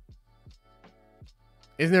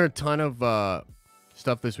 Isn't there a ton of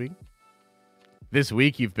stuff this week? This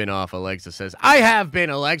week you've been off, Alexa says. I have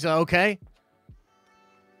been, Alexa, okay?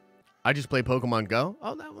 I just play Pokemon Go.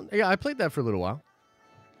 Oh, that one. Yeah, I played that for a little while.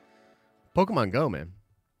 Pokemon Go, man.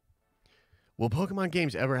 Will Pokemon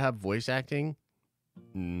games ever have voice acting?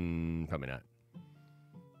 Probably not.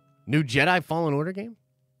 New Jedi Fallen Order game?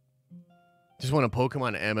 Just want a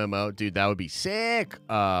Pokemon MMO? Dude, that would be sick.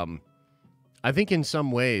 I think in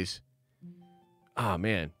some ways... Oh,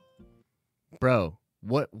 man. Bro,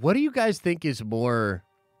 what do you guys think is more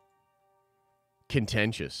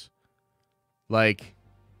contentious? Like,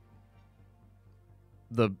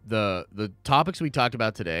 the topics we talked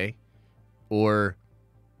about today or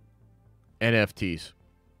NFTs?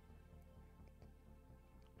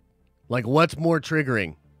 Like, what's more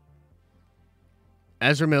triggering?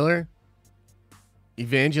 Ezra Miller,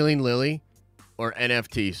 Evangeline Lilly, or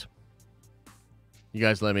NFTs? You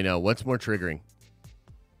guys let me know. What's more triggering?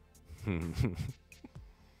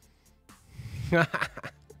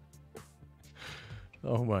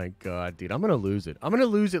 Oh my god, dude. I'm going to lose it. I'm going to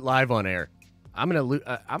lose it live on air. I'm going to lose...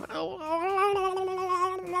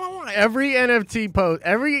 every NFT post,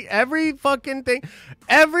 every fucking thing,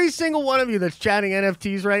 every single one of you that's chatting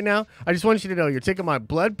NFTs right now, I just want you to know you're taking my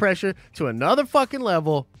blood pressure to another fucking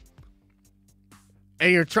level,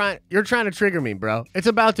 and you're trying to trigger me, bro. It's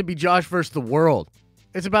about to be Josh versus the world.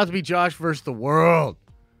 It's about to be Josh versus the world.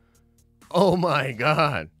 Oh my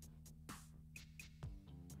god.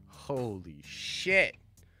 Holy shit.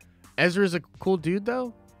 Ezra's a cool dude,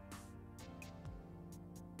 though.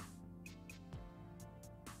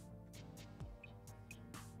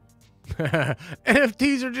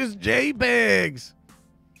 NFTs are just JPEGs.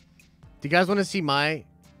 Do you guys want to see my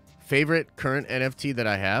favorite current NFT that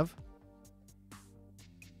I have?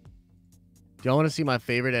 Do y'all want to see my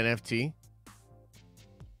favorite NFT?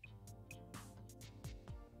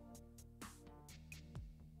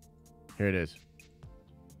 Here it is.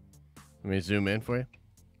 Let me zoom in for you.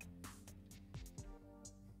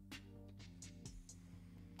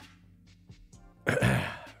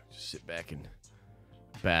 Just sit back and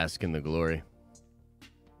bask in the glory.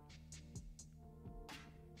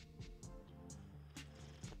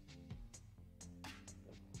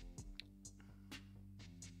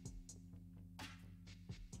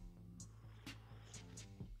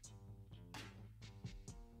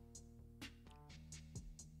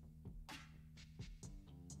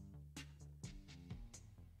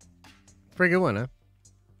 Pretty good one, huh?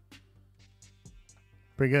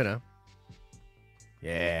 Pretty good, huh?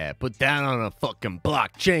 Yeah, put that on a fucking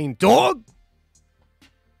blockchain, dog.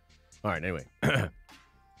 All right, anyway.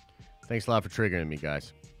 Thanks a lot for triggering me,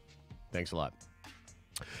 guys. Thanks a lot.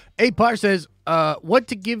 Par says, wanted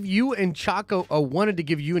to give you and Chaco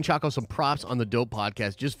some props on the dope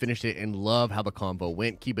podcast. Just finished it and love how the convo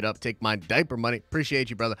went. Keep it up. Take my diaper money. Appreciate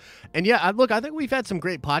you, brother. And yeah, I think we've had some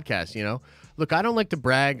great podcasts, you know. Look, I don't like to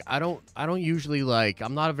brag. I don't usually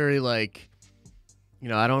I'm not a very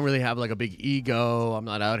I don't really have a big ego. I'm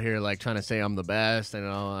not out here trying to say I'm the best.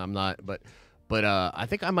 I'm not, but I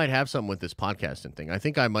think I might have something with this podcasting thing. I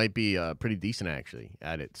think I might be pretty decent actually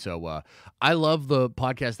at it. So I love the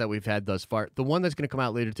podcast that we've had thus far. The one that's going to come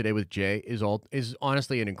out later today with Jay is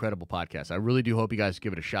honestly an incredible podcast. I really do hope you guys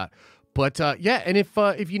give it a shot. But yeah, and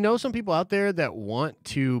if you know some people out there that want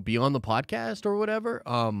to be on the podcast or whatever,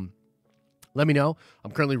 let me know.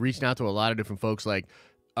 I'm currently reaching out to a lot of different folks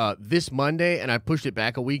this Monday, and I pushed it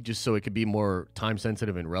back a week just so it could be more time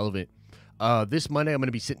sensitive and relevant. This Monday, I'm going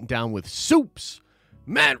to be sitting down with Soups,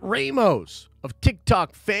 Matt Ramos of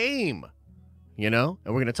TikTok fame, and we're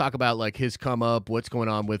going to talk about his come up, what's going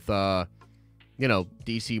on with,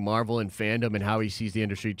 DC, Marvel, and fandom, and how he sees the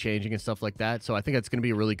industry changing and stuff like that. So I think that's going to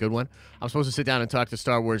be a really good one. I'm supposed to sit down and talk to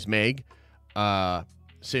Star Wars Meg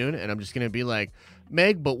soon, and I'm just going to be like,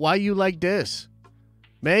 Meg, but why you like this?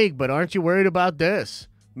 Meg, but aren't you worried about this?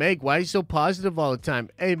 Meg, why are you so positive all the time?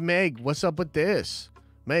 Hey, Meg, what's up with this?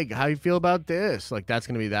 Meg, how you feel about this? That's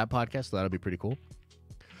going to be that podcast, so that'll be pretty cool.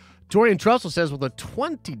 Dorian Trussell says with a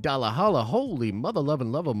 $20 holla, holy mother-loving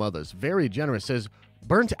love of mothers, very generous, says,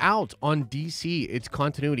 burnt out on DC. Its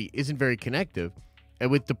continuity isn't very connective. And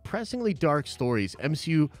with depressingly dark stories,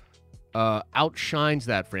 MCU outshines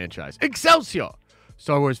that franchise. Excelsior!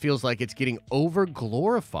 Star Wars feels like it's getting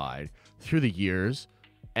over-glorified through the years.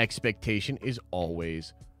 Expectation is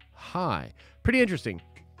always high. Pretty interesting.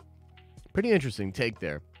 Pretty interesting take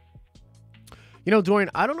there. You know, Dorian,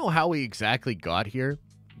 I don't know how we exactly got here,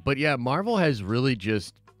 but yeah, Marvel has really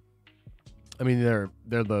just, I mean, they're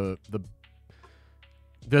the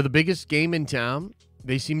biggest game in town.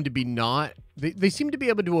 They seem to be not, they seem to be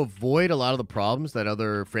able to avoid a lot of the problems that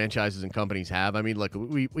other franchises and companies have. I mean, look,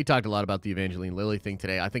 we talked a lot about the Evangeline Lilly thing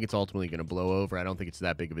today. I think it's ultimately going to blow over. I don't think it's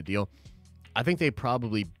that big of a deal. I think they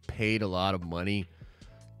probably paid a lot of money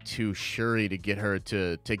to Shuri to get her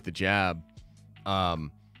to take the jab.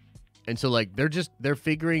 And so, like, they're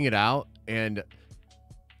figuring it out. And,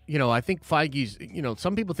 you know, I think Feige's, you know,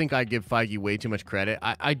 some people think I give Feige way too much credit.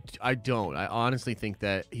 I don't. I honestly think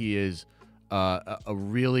that he is a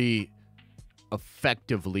really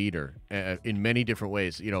effective leader in many different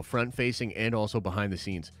ways, you know, front facing and also behind the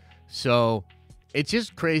scenes. So it's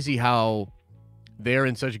just crazy how they're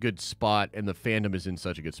in such a good spot and the fandom is in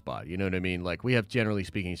such a good spot. You know what I mean? Like, we have, generally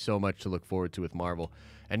speaking, so much to look forward to with Marvel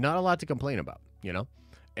and not a lot to complain about, you know?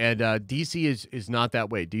 And DC is not that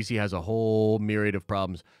way. DC has a whole myriad of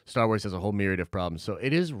problems. Star Wars has a whole myriad of problems. So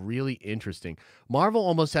it is really interesting. Marvel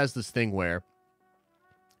almost has this thing where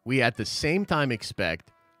we at the same time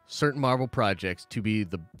expect certain Marvel projects to be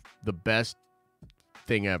the best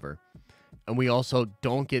thing ever. And we also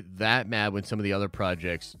don't get that mad when some of the other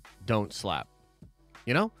projects don't slap.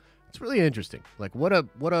 You know? It's really interesting. Like, what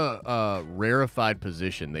a rarefied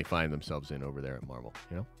position they find themselves in over there at Marvel,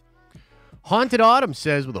 you know? Haunted Autumn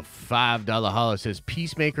says with a $5 holla, says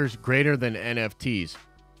Peacemakers greater than NFTs.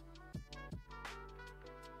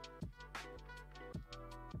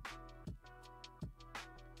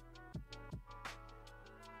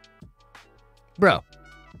 Bro,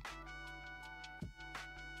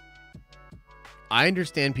 I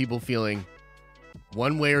understand people feeling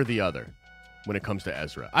one way or the other when it comes to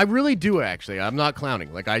Ezra. I really do, actually. I'm not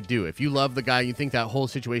clowning. Like, I do. If you love the guy, you think that whole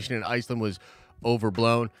situation in Iceland was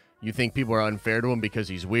overblown, you think people are unfair to him because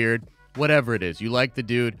he's weird, whatever it is. You like the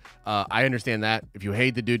dude. I understand that. If you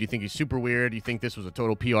hate the dude, you think he's super weird. You think this was a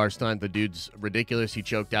total PR stunt. The dude's ridiculous. He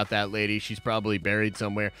choked out that lady. She's probably buried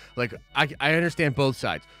somewhere. Like, I understand both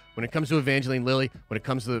sides. When it comes to Evangeline Lilly, when it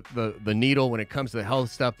comes to the needle, when it comes to the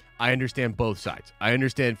health stuff, I understand both sides. I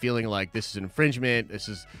understand feeling like this is an infringement. This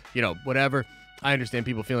is, you know, whatever. I understand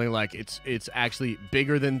people feeling like it's actually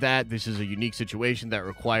bigger than that. This is a unique situation that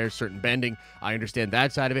requires certain bending. I understand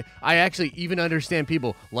that side of it. I actually even understand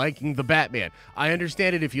people liking the Batman. I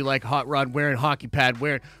understand it if you like hot rod wearing, hockey pad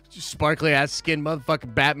wearing, sparkly ass skin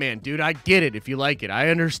motherfucking Batman. Dude, I get it if you like it. I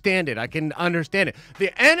understand it. I can understand it. The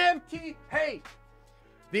NFT hate.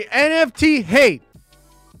 The NFT hate.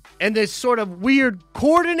 And this sort of weird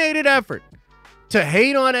coordinated effort to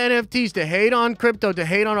hate on NFTs, to hate on crypto, to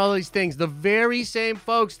hate on all these things. The very same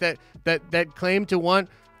folks that claim to want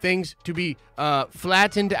things to be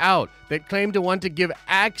flattened out, that claim to want to give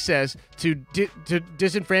access to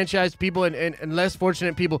disenfranchised people and less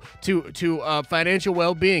fortunate people to financial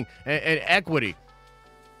well-being and equity.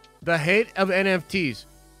 The hate of NFTs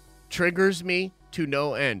triggers me to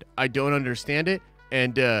no end. I don't understand it,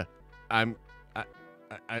 and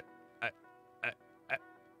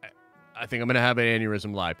I think I'm going to have an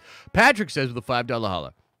aneurysm live. Patrick says with a $5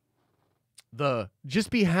 holla,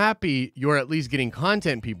 just be happy you're at least getting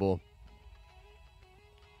content, people.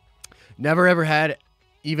 Never ever had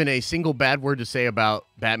even a single bad word to say about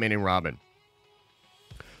Batman and Robin.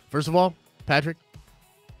 First of all, Patrick,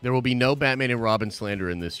 there will be no Batman and Robin slander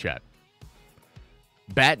in this chat.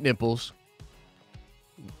 Bat nipples,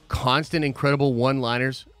 constant incredible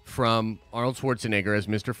one-liners from Arnold Schwarzenegger as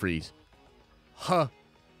Mr. Freeze.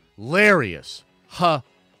 Hilarious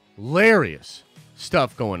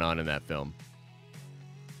stuff going on in that film.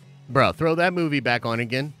 Bro, throw that movie back on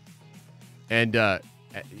again and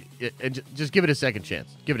just give it a second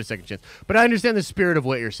chance. Give it a second chance. But I understand the spirit of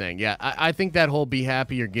what you're saying. Yeah, I think that whole be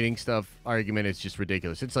happy you're getting stuff argument is just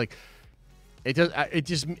ridiculous. It's like,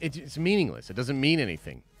 it's meaningless. It doesn't mean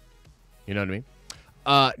anything. You know what I mean?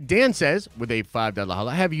 Dan says, with a $5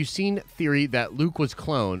 holla, have you seen theory that Luke was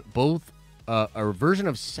cloned? Both a version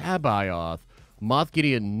of Sabaoth, Moff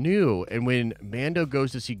Gideon knew, and when Mando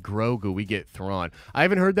goes to see Grogu, we get Thrawn. I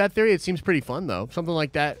haven't heard that theory. It seems pretty fun, though. Something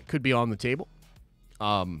like that could be on the table.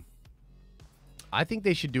 I think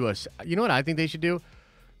they should do you know what I think they should do?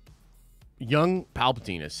 Young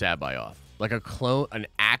Palpatine as Sabaoth. Like a clone, an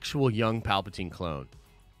actual young Palpatine clone.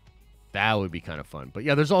 That would be kind of fun. But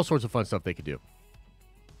yeah, there's all sorts of fun stuff they could do.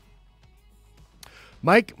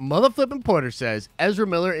 Mike Motherflippin' Porter says, Ezra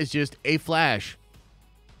Miller is just a flash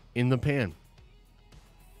in the pan.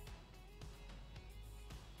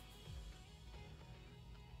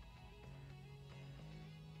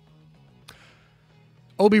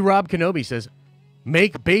 Obi Rob Kenobi says,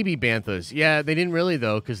 make baby banthas. Yeah, they didn't really,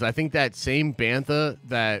 though, because I think that same bantha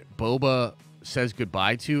that Boba says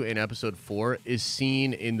goodbye to in episode 4 is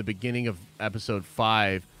seen in the beginning of episode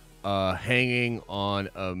 5 hanging on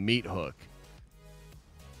a meat hook.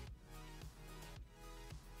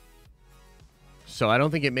 So I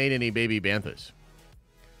don't think it made any baby banthas.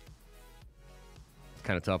 It's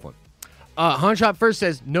kind of tough one. Hanshop First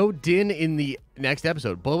says, no Din in the next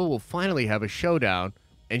episode. Boba will finally have a showdown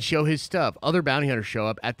and show his stuff. Other bounty hunters show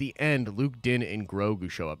up. At the end, Luke, Din, and Grogu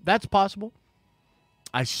show up. That's possible.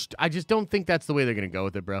 I just don't think that's the way they're going to go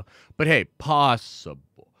with it, bro. But hey,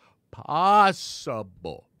 possible.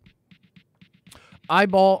 Possible.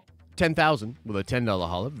 Eyeball 10,000 with a $10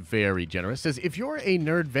 holla. Very generous. Says, if you're a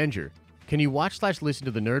Nerdvenger, can you watch/listen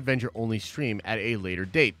to the Nerdvenger only stream at a later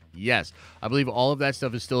date? Yes. I believe all of that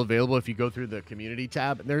stuff is still available if you go through the community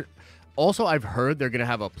tab. Also, I've heard they're going to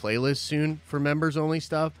have a playlist soon for members-only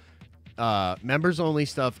stuff. Members-only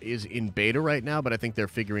stuff is in beta right now, but I think they're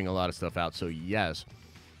figuring a lot of stuff out, so yes.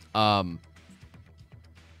 And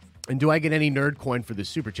do I get any nerd coin for this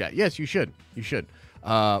super chat? Yes, you should. You should.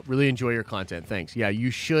 Really enjoy your content. Thanks. Yeah,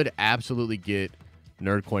 you should absolutely get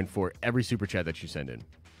nerd coin for every super chat that you send in.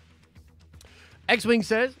 X-Wing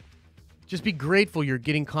says, just be grateful you're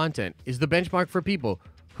getting content is the benchmark for people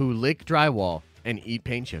who lick drywall and eat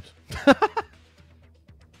paint chips.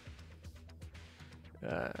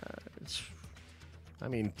 I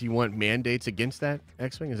mean, do you want mandates against that,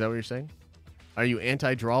 X-Wing? Is that what you're saying? Are you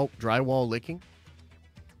anti-drywall licking?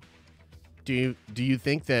 Do you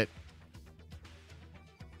think that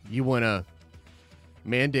you want to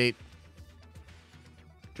mandate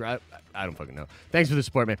I don't fucking know. Thanks for the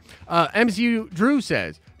support, man. MCU Drew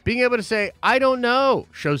says, being able to say, I don't know,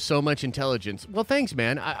 shows so much intelligence. Well, thanks,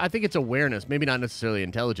 man. I think it's awareness, maybe not necessarily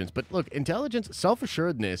intelligence. But look, intelligence,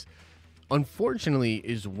 self-assuredness, unfortunately,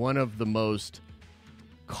 is one of the most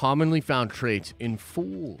commonly found traits in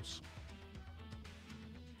fools.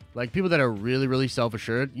 Like, people that are really, really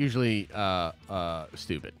self-assured, usually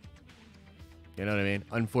stupid. You know what I mean?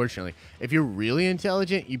 Unfortunately. If you're really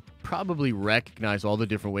intelligent, you probably recognize all the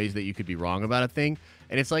different ways that you could be wrong about a thing.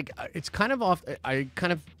 And it's like, it's kind of off, I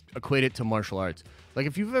kind of equate it to martial arts. Like,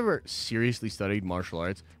 if you've ever seriously studied martial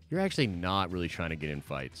arts, you're actually not really trying to get in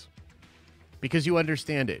fights. Because you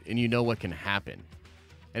understand it, and you know what can happen.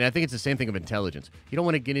 And I think it's the same thing of intelligence. You don't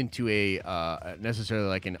want to get into a necessarily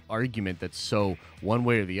like an argument that's so one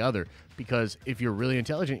way or the other, because if you're really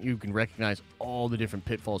intelligent, you can recognize all the different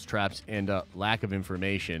pitfalls, traps, and lack of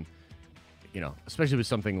information, you know, especially with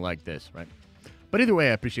something like this, right? But either way,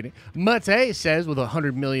 I appreciate it. Mate says with a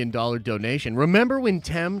 $100 million donation, remember when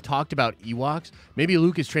Tem talked about Ewoks? Maybe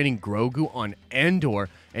Luke is training Grogu on Endor,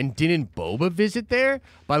 and didn't Boba visit there?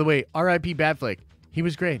 By the way, R.I.P. Badflake. He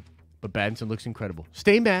was great. But Battinson looks incredible.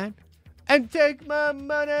 Stay mad and take my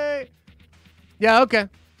money. Yeah, okay.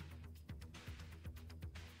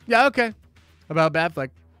 Yeah, okay. About Batfleck.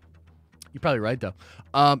 You're probably right, though.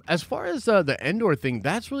 As far as the Endor thing,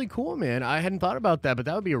 that's really cool, man. I hadn't thought about that, but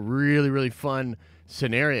that would be a really, really fun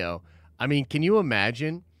scenario. I mean, can you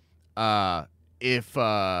imagine if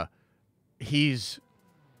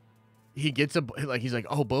he gets he's like,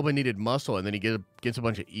 oh, Boba needed muscle, and then he gets a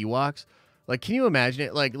bunch of Ewoks? Like, can you imagine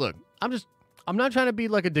it? Like, look, I'm not trying to be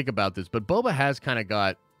like a dick about this, but Boba has kind of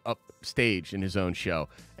got upstaged in his own show,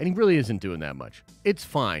 and he really isn't doing that much. It's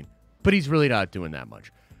fine, but he's really not doing that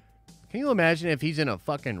much. Can you imagine if he's in a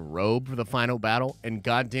fucking robe for the final battle and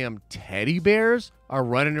goddamn teddy bears are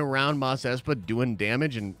running around Mos Espa doing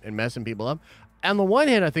damage and messing people up? On the one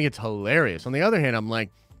hand, I think it's hilarious. On the other hand, I'm like,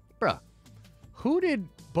 bruh, who did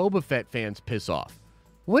Boba Fett fans piss off?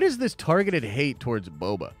 What is this targeted hate towards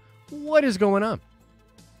Boba? What is going on?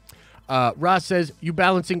 Ross says, you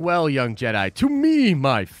balancing well, young Jedi. To me,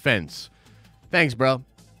 my fence. Thanks, bro.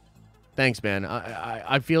 Thanks, man.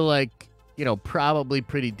 I feel like, you know, probably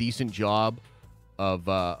pretty decent job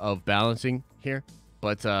of balancing here.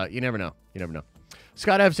 But you never know. You never know.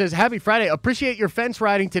 Scott F. says, happy Friday. Appreciate your fence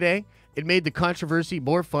riding today. It made the controversy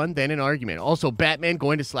more fun than an argument. Also, Batman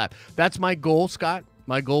going to slap. That's my goal, Scott.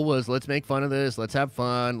 My goal was, let's make fun of this. Let's have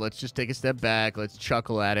fun. Let's just take a step back. Let's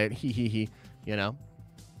chuckle at it. Hee hee hee. You know?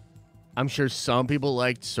 I'm sure some people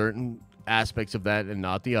liked certain aspects of that and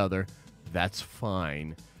not the other. That's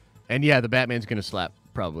fine. And yeah, the Batman's going to slap.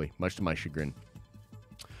 probably, much to my chagrin.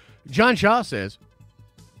 John Shaw says,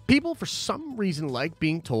 people for some reason like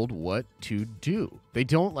being told what to do. They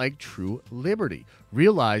don't like true liberty.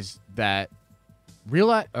 Realize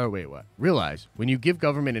when you give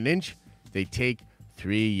government an inch, they take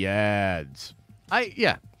 3 yards.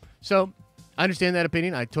 So I understand that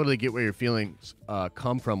opinion. I totally get where your feelings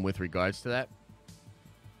come from with regards to that.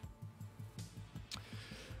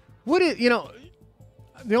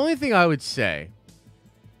 The only thing I would say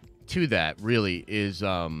to that really is,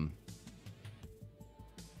 I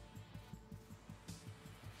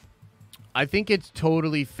think it's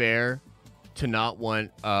totally fair to not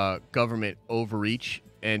want government overreach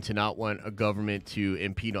and to not want a government to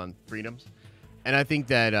impede on freedoms. And I think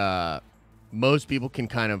that most people can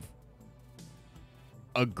kind of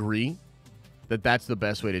agree that that's the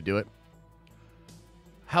best way to do it.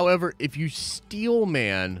 However, if you steel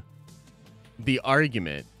man the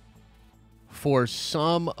argument for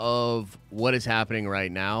some of what is happening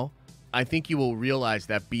right now, I think you will realize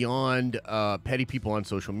that beyond petty people on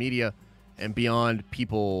social media and beyond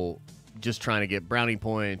people just trying to get brownie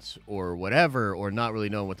points or whatever, or not really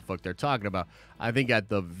knowing what the fuck they're talking about, I think at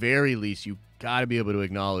the very least you got to be able to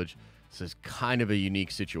acknowledge this is kind of a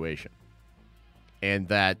unique situation, and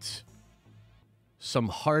that some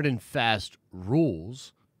hard and fast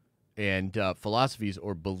rules and philosophies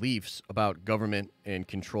or beliefs about government and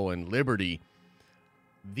control and liberty,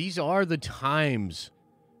 these are the times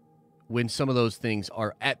when some of those things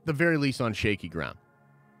are at the very least on shaky ground,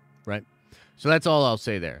 right? So that's all I'll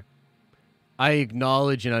say there. I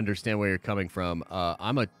acknowledge and understand where you're coming from.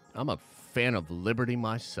 I'm a fan of liberty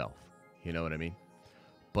myself. You know what I mean?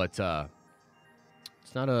 But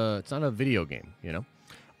it's not a video game, you know?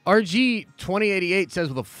 RG2088 says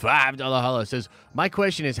with a $5 holla, says, my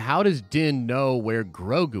question is, how does Din know where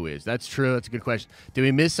Grogu is? That's true. That's a good question. Did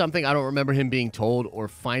we miss something? I don't remember him being told or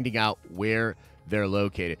finding out where they're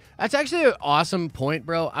located. That's actually an awesome point,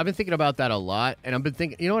 bro. I've been thinking about that a lot, and I've been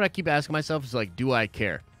thinking, you know what I keep asking myself is, like, do I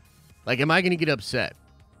care? Like, am I going to get upset?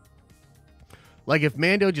 Like, if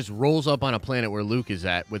Mando just rolls up on a planet where Luke is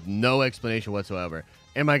at with no explanation whatsoever,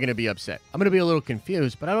 am I going to be upset? I'm going to be a little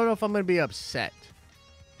confused, but I don't know if I'm going to be upset.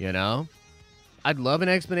 You know? I'd love an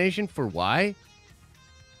explanation for why.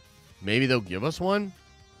 Maybe they'll give us one.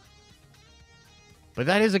 But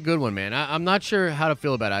that is a good one, man. I'm not sure how to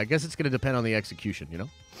feel about it. I guess it's going to depend on the execution, you know?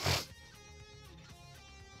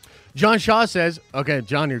 John Shaw says, okay,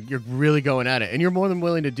 John, you're really going at it. And you're more than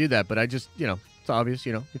willing to do that, but I just, you know, it's obvious,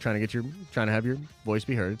 you know, you're trying to have your voice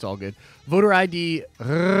be heard. It's all good. Voter ID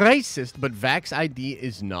racist, but Vax ID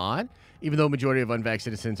is not. Even though majority of unvaxxed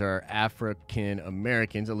citizens are African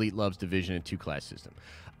Americans, elite loves division and two-class system.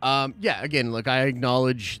 Yeah, again, look, I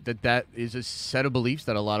acknowledge that is a set of beliefs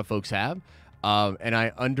that a lot of folks have. And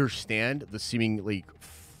I understand the seemingly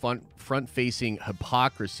front-facing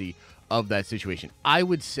hypocrisy of that situation. I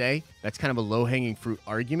would say that's kind of a low-hanging fruit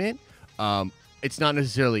argument. It's not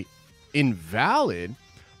necessarily invalid,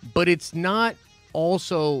 but it's not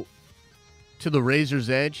also to the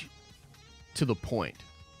razor's edge to the point.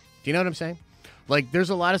 Do you know what I'm saying? Like,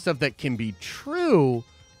 there's a lot of stuff that can be true,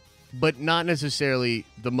 but not necessarily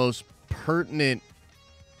the most pertinent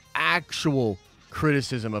actual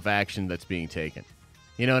criticism of action that's being taken.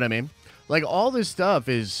 You know what I mean? Like, all this stuff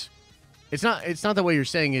is, it's not that what you're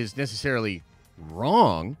saying is necessarily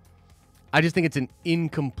wrong. I just think it's an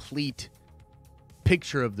incomplete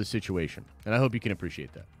picture of the situation, and I hope you can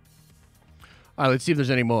appreciate that. All right, let's see if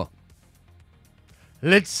there's any more.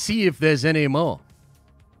 Let's see if there's any more.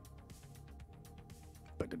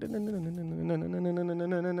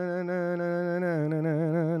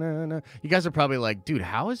 You guys are probably like, dude,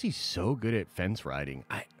 how is he so good at fence riding?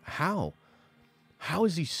 How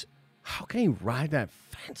can he ride that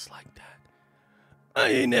fence like that? I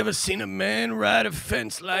ain't never seen a man ride a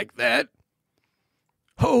fence like that.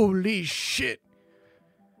 Holy shit.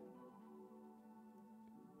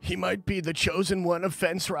 He might be the chosen one of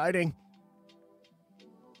fence riding.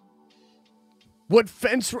 What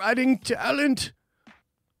fence riding talent?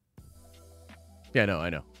 Yeah, no, I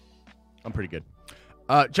know. I'm pretty good.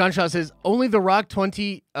 John Shaw says, only The Rock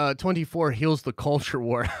 2024 heals the culture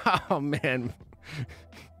war. Oh, man.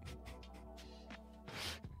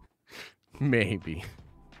 Maybe.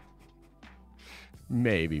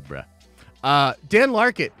 Maybe, bruh. Dan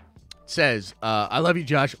Larkett says, I love you,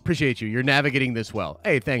 Josh. Appreciate you. You're navigating this well.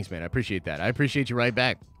 Hey, thanks, man. I appreciate that. I appreciate you right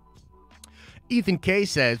back. Ethan K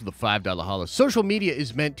says, with a $5 holla, social media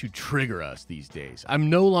is meant to trigger us these days. I'm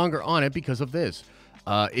no longer on it because of this.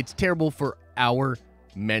 It's terrible for our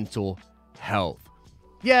mental health.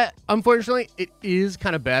 Yeah, unfortunately, it is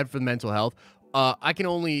kind of bad for the mental health. I can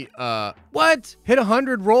only, what? Hit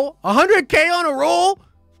 100 roll? 100K on a roll?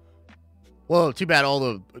 Well, too bad all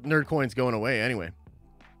the nerd coins going away anyway.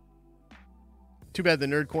 Too bad the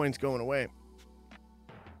nerd coin's going away.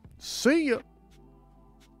 See ya.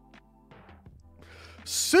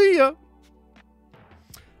 See ya.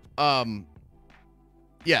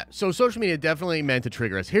 Yeah, so social media definitely meant to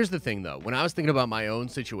trigger us. Here's the thing, though. When I was thinking about my own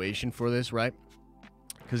situation for this, right?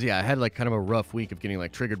 Because, yeah, I had, like, kind of a rough week of getting,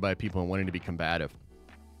 like, triggered by people and wanting to be combative.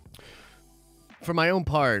 For my own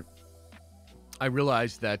part, I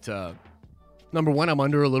realized that, number one, I'm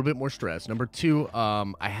under a little bit more stress. Number two,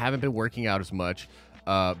 I haven't been working out as much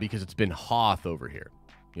because it's been Hoth over here.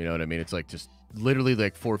 You know what I mean? It's, like, just literally,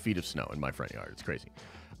 like, 4 feet of snow in my front yard. It's crazy.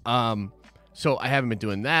 So I haven't been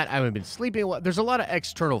doing that. I haven't been sleeping a lot. There's a lot of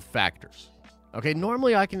external factors. Okay,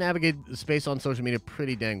 normally I can navigate the space on social media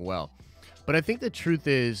pretty dang well. But I think the truth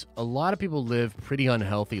is a lot of people live pretty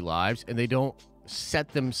unhealthy lives and they don't set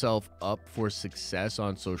themselves up for success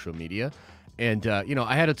on social media. And, you know,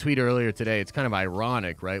 I had a tweet earlier today. It's kind of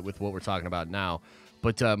ironic, right, with what we're talking about now.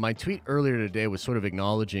 But my tweet earlier today was sort of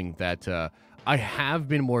acknowledging that I have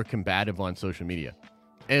been more combative on social media.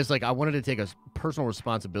 And it's like I wanted to take a personal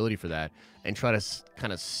responsibility for that and try to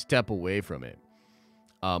kind of step away from it.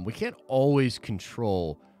 We can't always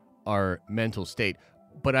control our mental state,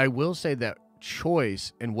 but I will say that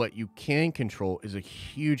choice and what you can control is a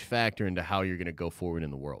huge factor into how you're going to go forward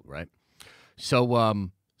in the world, right? So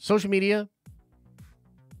social media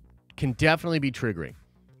can definitely be triggering,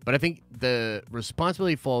 but I think the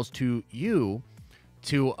responsibility falls to you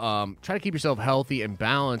to try to keep yourself healthy and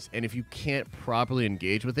balanced. And if you can't properly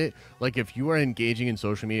engage with it, like if you are engaging in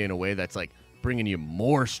social media in a way that's like bringing you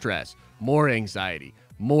more stress, more anxiety,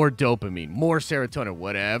 more dopamine, more serotonin,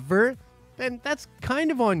 whatever, then that's kind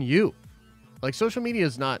of on you. Like social media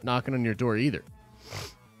is not knocking on your door either.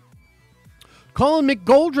 Colin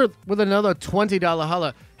McGoldrick with another $20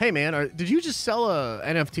 holla. Hey man, did you just sell a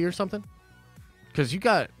NFT or something? Because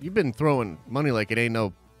you've been throwing money like it ain't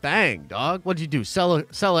no thing, dog. What'd you do? Sell a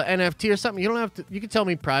NFT or something? You don't have to. You can tell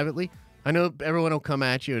me privately. I know everyone will come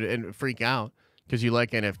at you and freak out because you like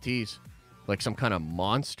NFTs, like some kind of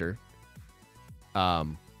monster.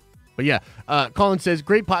 But yeah, Colin says,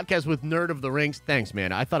 great podcast with Nerd of the Rings. Thanks,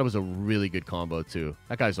 man. I thought it was a really good combo too.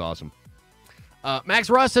 That guy's awesome. Max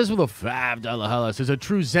Ross says with a $5 holla, says a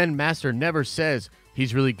true Zen master never says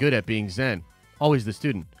he's really good at being Zen. Always the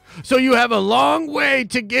student. So you have a long way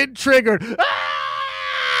to get triggered.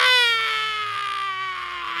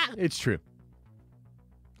 It's true.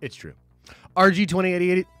 It's true.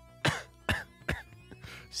 RG2088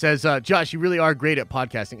 says, Josh, you really are great at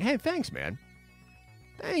podcasting. Hey, thanks, man.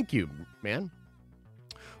 Thank you, man.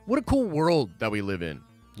 What a cool world that we live in,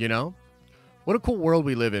 you know? What a cool world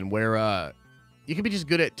we live in where you can be just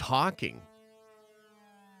good at talking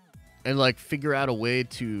and, like, figure out a way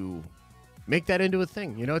to make that into a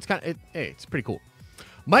thing. You know, it's kind of, hey, it's pretty cool.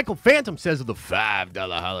 Michael Phantom says with a $5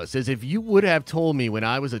 holla, says, if you would have told me when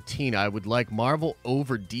I was a teen I would like Marvel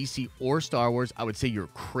over DC or Star Wars, I would say you're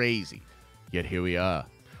crazy. Yet here we are.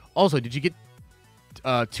 Also, did you get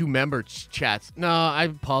 2 member chats? No, I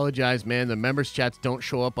apologize, man. The members chats don't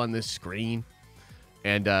show up on this screen.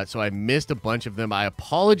 And so I missed a bunch of them. I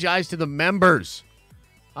apologize to the members.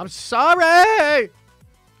 I'm sorry.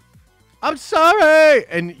 I'm sorry.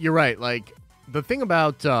 And you're right. Like, the thing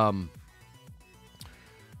about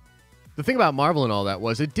Marvel and all that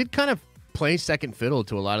was it did kind of play second fiddle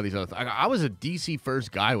to a lot of these other things. I was a DC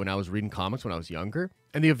first guy when I was reading comics when I was younger,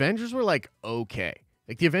 and the Avengers were like okay.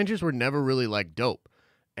 Like the Avengers were never really like dope.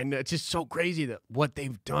 And it's just so crazy that what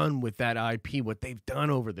they've done with that IP, what they've done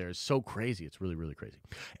over there is so crazy. It's really, really crazy.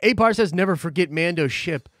 Apar says, never forget Mando's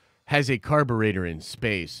ship has a carburetor in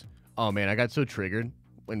space. Oh man, I got so triggered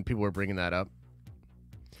when people were bringing that up.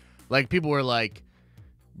 Like people were like,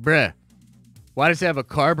 bruh, why does it have a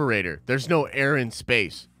carburetor? There's no air in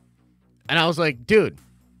space. And I was like, dude,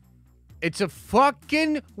 it's a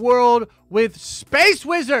fucking world with space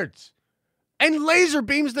wizards and laser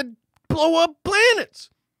beams that blow up planets.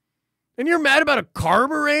 And you're mad about a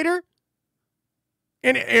carburetor?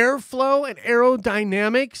 And airflow and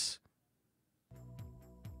aerodynamics?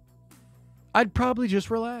 I'd probably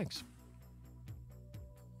just relax.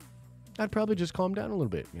 I'd probably just calm down a little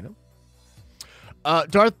bit, you know?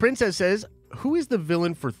 Darth Princess says, who is the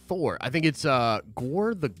villain for Thor? I think it's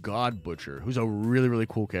Gore the God Butcher, who's a really, really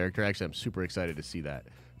cool character. Actually, I'm super excited to see that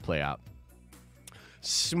play out.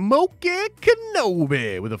 Smokey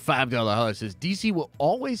Kenobi with a $5 holla says, DC will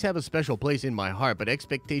always have a special place in my heart, but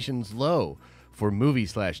expectations low for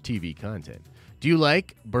movie/TV content. Do you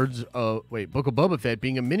like Book of Boba Fett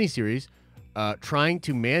being a miniseries trying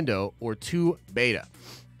to Mando or to Beta.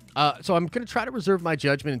 So I'm going to try to reserve my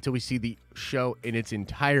judgment until we see the show in its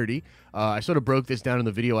entirety. I sort of broke this down in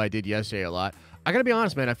the video I did yesterday a lot. I got to be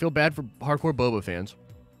honest, man. I feel bad for hardcore Boba fans.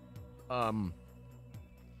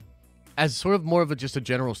 As sort of more of just a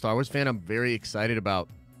general Star Wars fan, I'm very excited about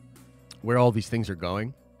where all these things are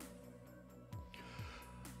going.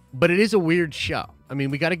 But it is a weird show. I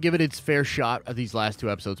mean, we got to give it its fair shot of these last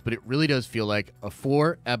 2 episodes, but it really does feel like a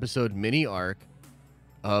 4-episode mini arc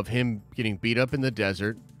of him getting beat up in the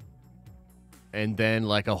desert, and then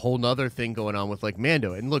like a whole nother thing going on with like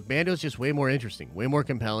Mando. And look, Mando's just way more interesting, way more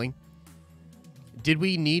compelling. Did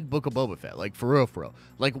we need Book of Boba Fett? Like, for real, for real.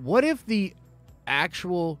 Like, what if the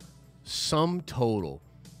actual sum total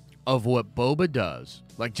of what Boba does,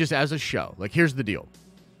 like just as a show, like here's the deal.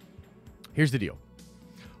 Here's the deal.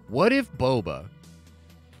 What if Boba,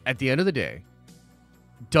 at the end of the day,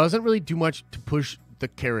 doesn't really do much to push the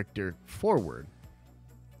character forward,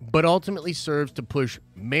 but ultimately serves to push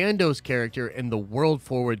Mando's character and the world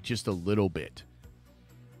forward just a little bit?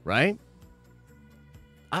 Right?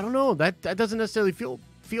 I don't know. That doesn't necessarily feel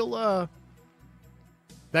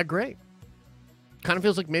that great. Kind of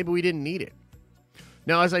feels like maybe we didn't need it.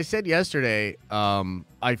 Now, as I said yesterday,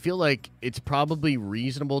 I feel like it's probably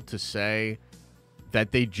reasonable to say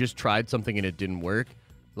that they just tried something and it didn't work.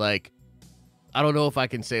 Like, I don't know if I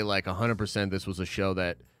can say like 100% this was a show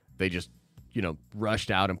that they just,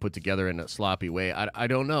 rushed out and put together in a sloppy way. I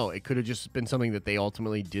don't know. It could have just been something that they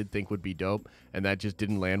ultimately did think would be dope, and that just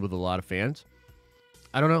didn't land with a lot of fans.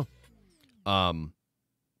 I don't know.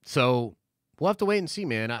 So we'll have to wait and see,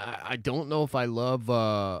 man. I don't know if I love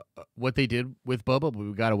what they did with Boba, but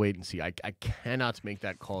we got to wait and see. I cannot make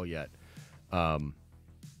that call yet.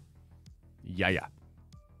 Yeah.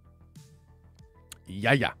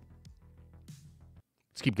 Let's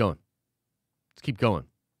keep going.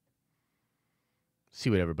 See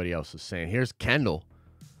what everybody else is saying. Here's Kendall.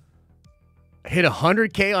 Hit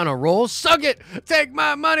 100K on a roll. Suck it. Take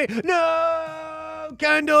my money. No,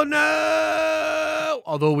 Kendall, no.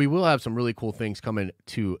 Although we will have some really cool things coming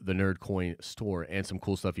to the Nerd Coin store and some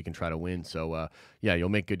cool stuff you can try to win. So, yeah, you'll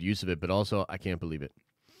make good use of it. But also, I can't believe it.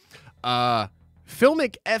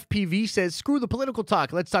 Filmic FPV says, screw the political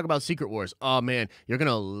talk. Let's talk about Secret Wars. Oh, man, you're going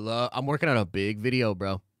to love... I'm working on a big video,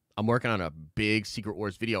 bro. I'm working on a big Secret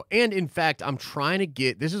Wars video. And, in fact, I'm trying to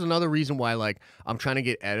get... This is another reason why, like, I'm trying to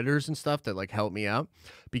get editors and stuff that, like, help me out.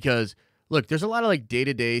 Because, look, there's a lot of, like,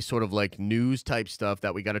 day-to-day sort of, like, news-type stuff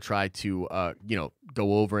that we got to try to,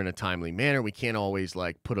 go over in a timely manner. We can't always,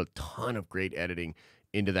 like, put a ton of great editing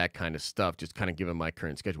into that kind of stuff, just kind of given my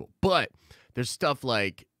current schedule. But there's stuff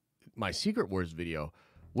like my Secret Wars video,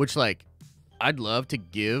 which, like, I'd love to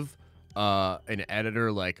give an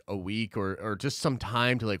editor like a week or just some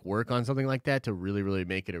time to like work on something like that to really, really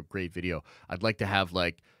make it a great video. I'd like to have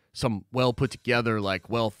like some well put together, like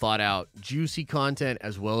well thought out, juicy content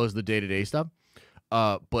as well as the day-to-day stuff.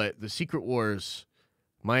 But the Secret Wars,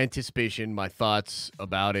 my anticipation, my thoughts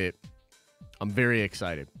about it, I'm very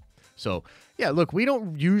excited. So, yeah, look, we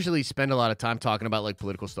don't usually spend a lot of time talking about, like,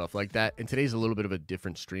 political stuff like that, and today's a little bit of a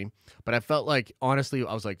different stream. But I felt like, honestly,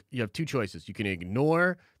 I was like, you have 2 choices. You can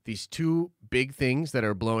ignore these 2 big things that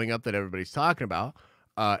are blowing up that everybody's talking about,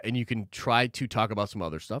 and you can try to talk about some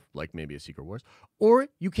other stuff, like maybe a Secret Wars, or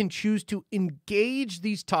you can choose to engage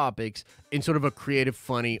these topics in sort of a creative,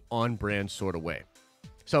 funny, on-brand sort of way.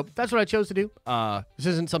 So that's what I chose to do. This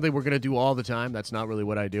isn't something we're going to do all the time. That's not really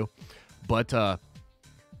what I do. But...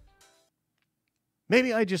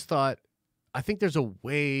 maybe I just thought, I think there's a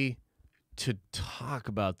way to talk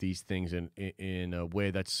about these things in a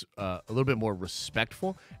way that's a little bit more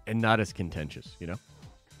respectful and not as contentious,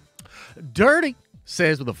 Dirty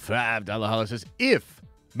says with a $5 holler, says, if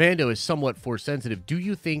Mando is somewhat Force sensitive, do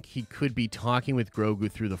you think he could be talking with Grogu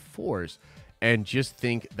through the Force and just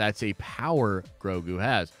think that's a power Grogu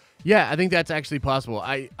has? Yeah, I think that's actually possible.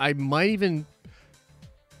 I might even...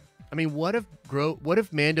 I mean, what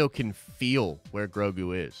if Mando can feel where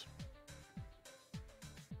Grogu is?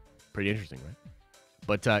 Pretty interesting, right?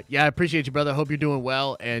 But, yeah, I appreciate you, brother. Hope you're doing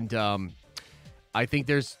well. And I think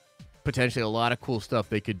there's potentially a lot of cool stuff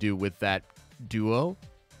they could do with that duo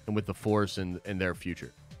and with the Force and their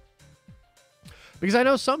future. Because I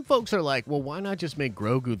know some folks are like, well, why not just make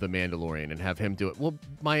Grogu the Mandalorian and have him do it? Well,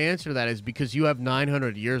 my answer to that is because you have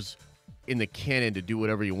 900 years in the canon to do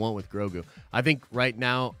whatever you want with Grogu. I think right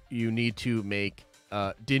now you need to make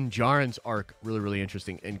Din Djarin's arc really, really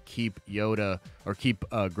interesting and keep Yoda or keep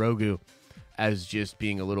Grogu as just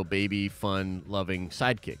being a little baby, fun, loving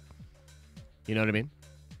sidekick. You know what I mean?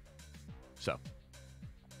 So,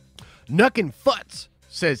 Nuckin' Futz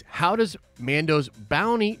says, how does Mando's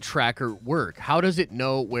bounty tracker work? How does it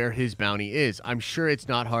know where his bounty is? I'm sure it's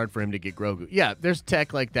not hard for him to get Grogu. Yeah, there's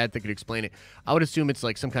tech like that could explain it. I would assume it's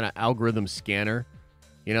like some kind of algorithm scanner.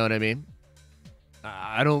 You know what I mean?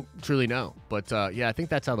 I don't truly know. But, yeah, I think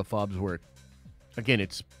that's how the fobs work. Again,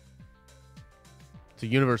 it's a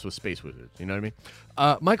universe with space wizards. You know what I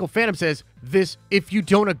mean? Michael Phantom says, this, if you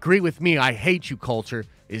don't agree with me, I hate you culture,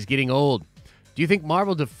 is getting old. Do you think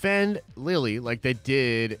Marvel defend Lily like they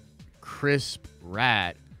did Crisp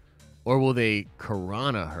Rat, or will they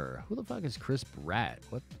Karana her? Who the fuck is Crisp Rat?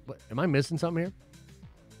 What? Am I missing something here?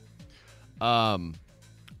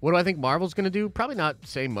 What do I think Marvel's going to do? Probably not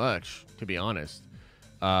say much, to be honest.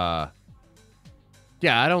 Yeah,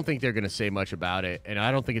 I don't think they're going to say much about it, and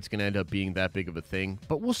I don't think it's going to end up being that big of a thing.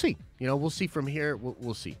 But we'll see. You know, we'll see from here.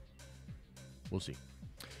 We'll see. We'll see.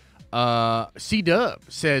 C-Dub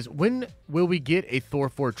says, when will we get a Thor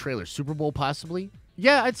 4 trailer? Super Bowl, possibly?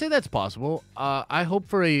 Yeah, I'd say that's possible. I hope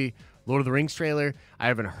for a Lord of the Rings trailer. I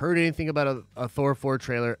haven't heard anything about a Thor 4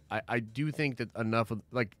 trailer. I do think that enough of,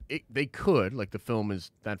 like, they could, like, the film is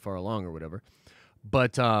that far along or whatever.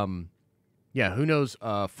 But, yeah, who knows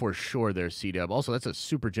for sure there, C-Dub. Also, that's a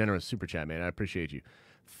super generous super chat, man. I appreciate you.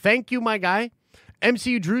 Thank you, my guy.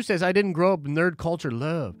 MCU Drew says, I didn't grow up nerd culture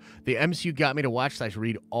love. The MCU got me to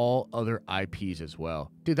watch/read all other IPs as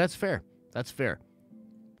well. Dude, that's fair. That's fair.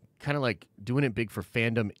 Kind of like doing it big for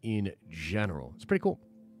fandom in general. It's pretty cool.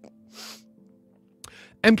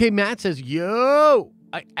 MK Matt says, yo,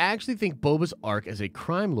 I actually think Boba's arc as a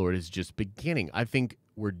crime lord is just beginning. I think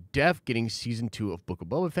we're getting season 2 of Book of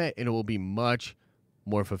Boba Fett, and it will be much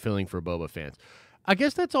more fulfilling for Boba fans. I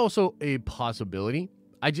guess that's also a possibility.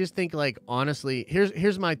 I just think, like, honestly,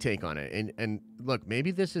 here's my take on it. And look,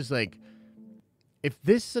 maybe this is like, if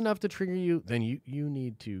this is enough to trigger you, then you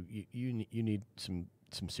need some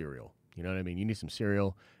cereal. You know what I mean? You need some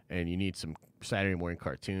cereal, and you need some Saturday morning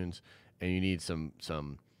cartoons, and you need some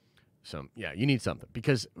yeah, you need something.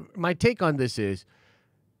 Because my take on this is,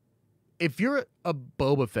 if you're a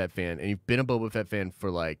Boba Fett fan and you've been a Boba Fett fan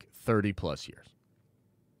for like 30 plus years,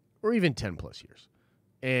 or even 10 plus years,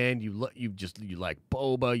 and you like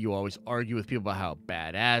Boba, you always argue with people about how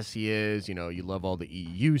badass he is. You know, you love all the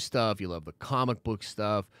EU stuff, you love the comic book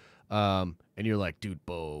stuff, and you're like, dude,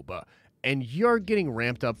 Boba, and you're getting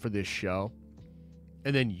ramped up for this show,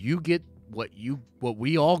 and then you get what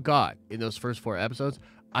we all got in those first 4 episodes.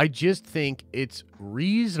 I just think it's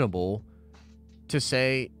reasonable to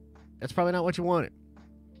say that's probably not what you wanted.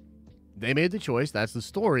 They made the choice. That's the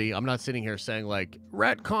story. I'm not sitting here saying, like,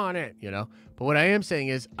 retcon it, you know. But what I am saying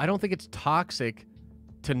is, I don't think it's toxic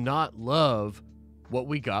to not love what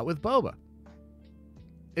we got with Boba.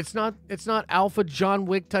 It's not alpha John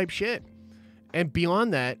Wick type shit. And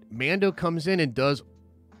beyond that, Mando comes in and does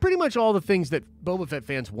pretty much all the things that Boba Fett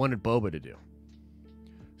fans wanted Boba to do.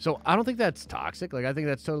 So I don't think that's toxic. Like, I think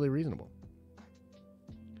that's totally reasonable.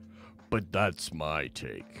 But that's my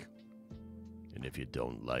take. And if you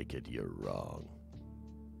don't like it, you're wrong.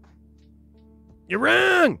 You're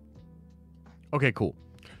wrong! Okay, cool.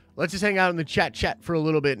 Let's just hang out in the chat for a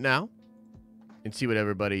little bit now and see what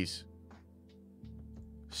everybody's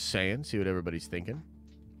saying, see what everybody's thinking.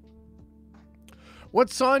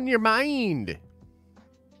 What's on your mind?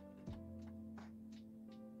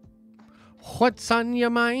 What's on your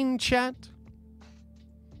mind, chat?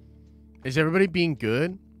 Is everybody being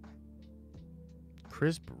good?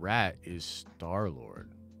 Crisp Rat is Star-Lord.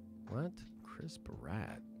 What? Crisp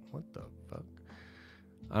Rat? What the fuck?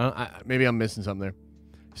 Maybe I'm missing something there.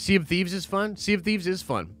 Sea of Thieves is fun? Sea of Thieves is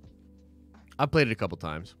fun. I've played it a couple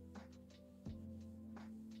times.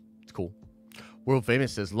 It's cool. World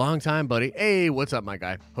Famous says, long time, buddy. Hey, what's up, my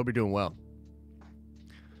guy? Hope you're doing well.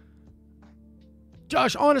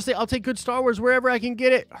 Josh, honestly, I'll take good Star Wars wherever I can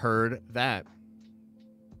get it. Heard that.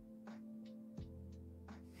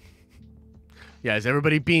 Yeah, is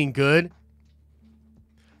everybody being good?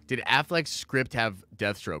 Did Affleck's script have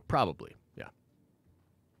Deathstroke? Probably, yeah.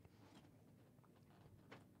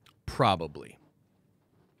 Probably.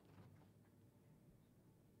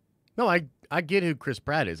 No, I get who Chris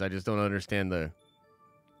Pratt is. I just don't understand the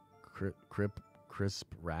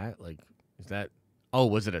Crisp Rat. Like, is that... Oh,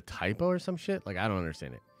 was it a typo or some shit? Like, I don't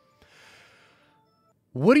understand it.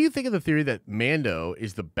 What do you think of the theory that Mando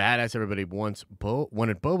is the badass everybody wanted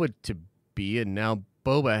Boba to be, and now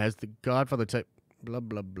Boba has the Godfather type, blah,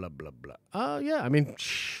 blah, blah, blah, blah. Yeah, I mean,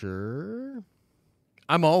 sure.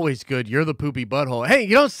 I'm always good. You're the poopy butthole. Hey,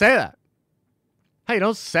 you don't say that. Hey,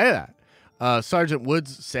 don't say that. Sergeant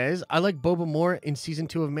Woods says, I like Boba more in Season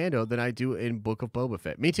 2 of Mando than I do in Book of Boba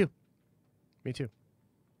Fett. Me too. Me too.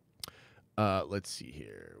 Let's see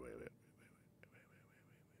here. Wait.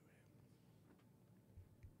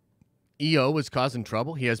 EO was causing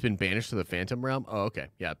trouble. He has been banished to the Phantom Realm. Oh, okay.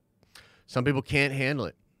 Yeah. Some people can't handle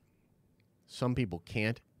it. Some people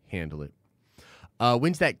can't handle it.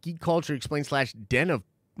 When's that Geek Culture Explained / Den of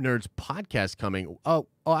Nerds podcast coming? Oh,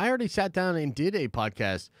 I already sat down and did a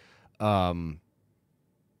podcast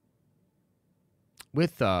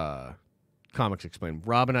with Comics Explained.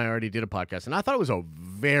 Rob and I already did a podcast, and I thought it was a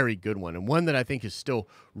very good one, and one that I think is still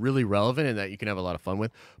really relevant and that you can have a lot of fun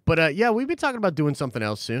with. But yeah, we've been talking about doing something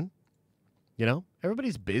else soon. You know,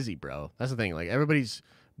 everybody's busy, bro. That's the thing. Like, everybody's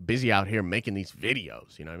busy out here making these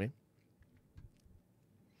videos. You know what I mean?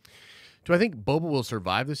 Do I think Boba will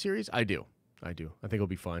survive the series? I do. I think it'll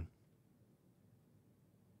be fine.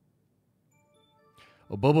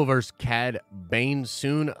 Oh, Bobaverse Cad Bane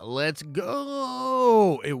soon. Let's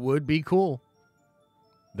go. It would be cool.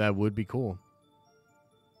 That would be cool.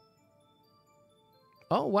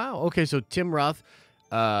 Oh, wow. Okay, so Tim Roth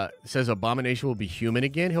says Abomination will be human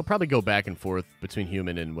again. He'll probably go back and forth between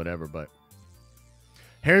human and whatever, but...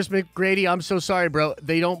 Harris McGrady, I'm so sorry, bro.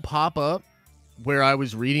 They don't pop up where I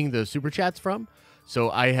was reading the Super Chats from, so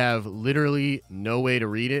I have literally no way to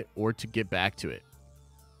read it or to get back to it.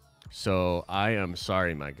 So I am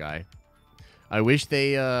sorry, my guy. I wish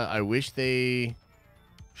they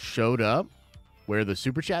showed up where the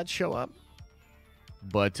Super Chats show up,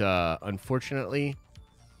 but unfortunately,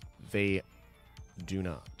 they do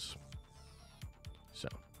not. So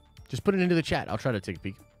just put it into the chat. I'll try to take a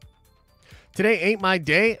peek. Today ain't my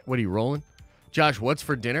day. What are you rolling? Josh, what's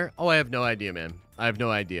for dinner? Oh, I have no idea, man. I have no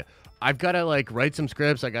idea. I've got to, like, write some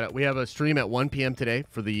scripts. We have a stream at 1 p.m. today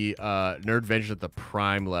for the Nerd Ventures at the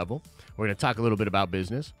Prime level. We're going to talk a little bit about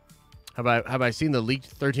business. Have I seen the leaked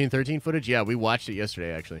 1313 footage? Yeah, we watched it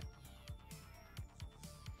yesterday, actually.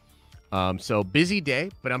 So, busy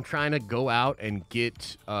day, but I'm trying to go out and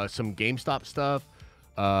get some GameStop stuff,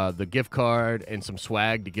 the gift card, and some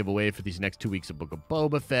swag to give away for these next 2 weeks of Book of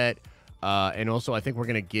Boba Fett. And also, I think we're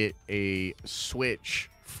going to get a Switch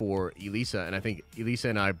for Elisa, and I think Elisa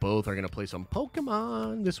and I both are going to play some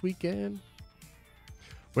Pokemon this weekend.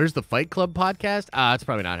 Where's the Fight Club podcast? It's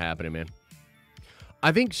probably not happening, man.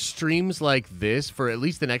 I think streams like this, for at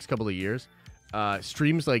least the next couple of years,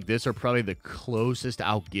 streams like this are probably the closest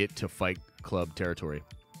I'll get to Fight Club territory.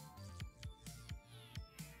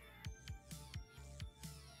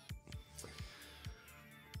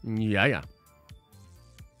 Yeah.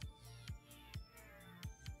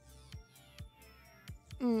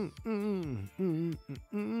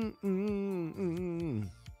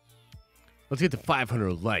 Let's get to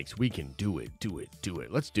 500 likes. We can do it.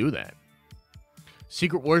 Let's do that.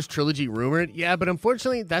 Secret Wars trilogy rumored. Yeah, but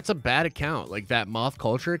unfortunately, that's a bad account. Like that Moth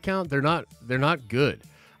Culture account, they're not good.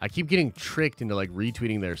 I keep getting tricked into like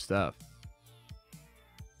retweeting their stuff.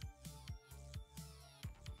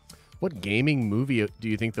 What gaming movie do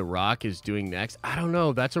you think The Rock is doing next? I don't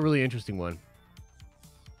know. That's a really interesting one.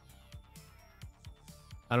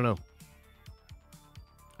 I don't know.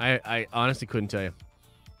 I honestly couldn't tell you.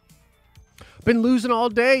 Been losing all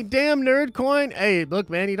day. Damn, nerd coin. Hey, look,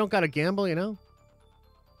 man, you don't got to gamble, you know?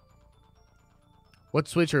 What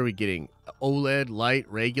Switch are we getting? OLED, light,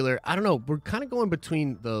 regular? I don't know. We're kind of going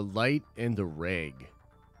between the light and the reg.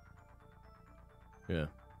 Yeah.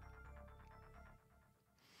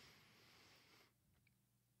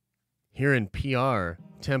 Here in PR,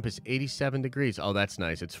 temp is 87 degrees. Oh, that's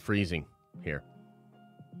nice. It's freezing here.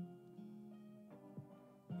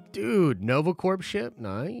 Dude, NovaCorp ship?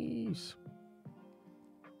 Nice.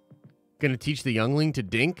 Gonna teach the youngling to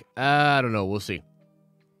dink? I don't know. We'll see.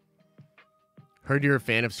 Heard you're a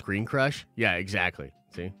fan of Screen Crush? Yeah, exactly.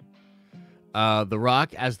 See? The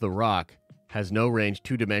Rock as The Rock has no range,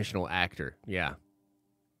 two-dimensional actor. Yeah.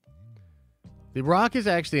 The Rock is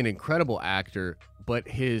actually an incredible actor, but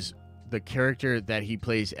the character that he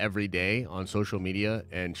plays every day on social media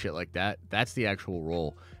and shit like that, that's the actual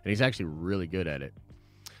role. And he's actually really good at it.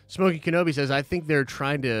 Smokey Kenobi says, I think they're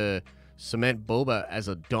trying to cement Boba as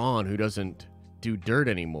a Dawn who doesn't do dirt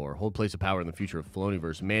anymore. Hold place of power in the future of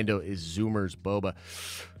Filoniverse. Mando is Zoomer's Boba.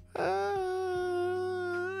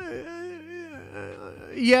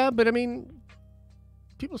 Yeah, but I mean,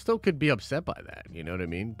 people still could be upset by that. You know what I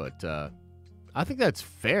mean? But I think that's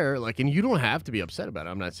fair. Like, and you don't have to be upset about it.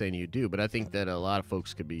 I'm not saying you do, but I think that a lot of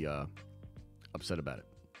folks could be upset about it.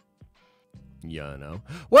 Yeah, I know.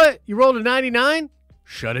 What? You rolled a 99?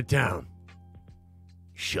 Shut it down.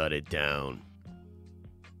 Shut it down.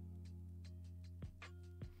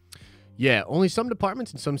 Yeah, only some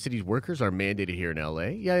departments and some cities' workers are mandated here in LA.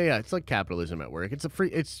 Yeah. It's like capitalism at work.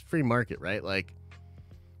 It's free market, right? Like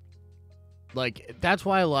that's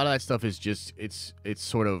why a lot of that stuff is just it's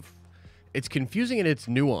sort of it's confusing and it's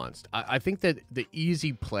nuanced. I think that the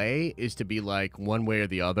easy play is to be like one way or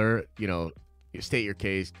the other, you know, state your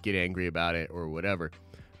case, get angry about it or whatever.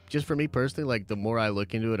 Just for me personally, like the more I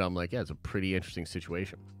look into it, I'm like, yeah, it's a pretty interesting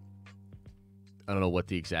situation. I don't know what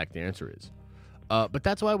the exact answer is. But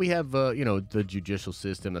that's why we have, you know, the judicial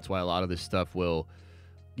system. That's why a lot of this stuff will,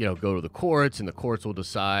 you know, go to the courts and the courts will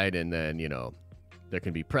decide. And then, you know, there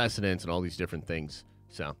can be precedents and all these different things.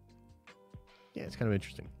 So, yeah, it's kind of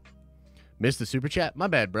interesting. Missed the super chat? My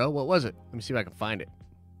bad, bro. What was it? Let me see if I can find it.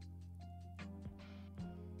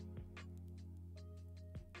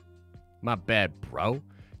 My bad, bro.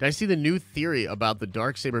 Did I see the new theory about the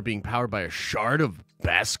Darksaber being powered by a shard of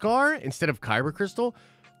Beskar instead of Kyber Crystal?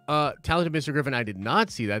 Talented Mr. Griffin, I did not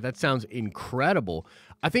see that. That sounds incredible.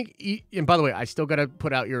 I think, and by the way, I still got to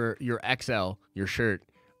put out your XL, your shirt.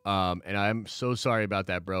 And I'm so sorry about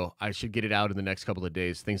that, bro. I should get it out in the next couple of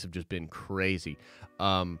days. Things have just been crazy.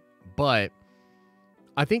 But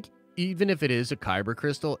I think even if it is a Kyber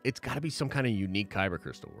Crystal, it's got to be some kind of unique Kyber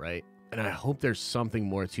Crystal, right? And I hope there's something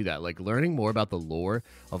more to that. Like, learning more about the lore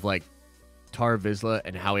of, like, Tar Vizsla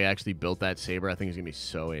and how he actually built that saber, I think is going to be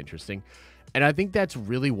so interesting. And I think that's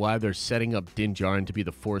really why they're setting up Din Djarin to be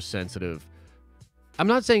the Force-sensitive. I'm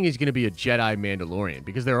not saying he's going to be a Jedi Mandalorian,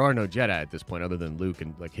 because there are no Jedi at this point other than Luke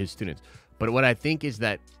and, like, his students. But what I think is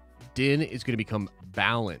that Din is going to become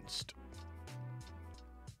balanced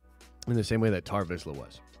in the same way that Tar Vizsla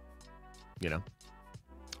was. You know?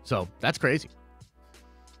 So, that's crazy.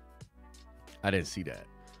 I didn't see that.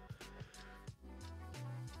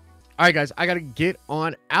 All right, guys. I got to get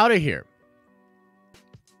on out of here.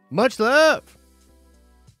 Much love.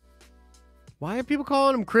 Why are people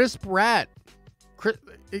calling him Chris Pratt?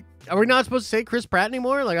 Are we not supposed to say Chris Pratt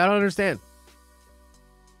anymore? Like, I don't understand.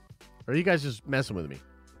 Or are you guys just messing with me?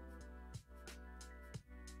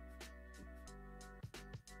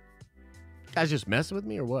 You guys just messing with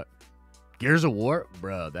me or what? Gears of War?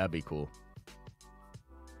 Bro, that'd be cool.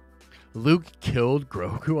 Luke killed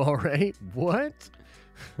Grogu already? What?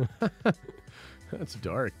 That's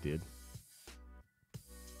dark, dude.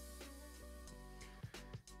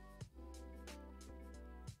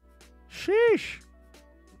 Sheesh.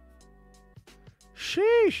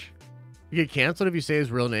 Sheesh. You get canceled if you say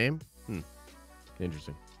his real name?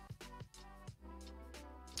 Interesting.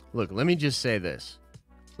 Look, let me just say this.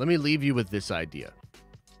 Let me leave you with this idea.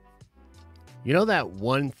 You know that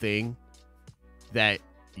one thing that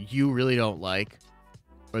you really don't like,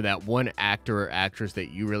 or that one actor or actress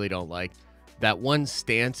that you really don't like, that one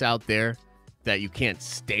stance out there that you can't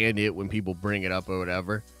stand it when people bring it up or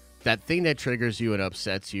whatever, that thing that triggers you and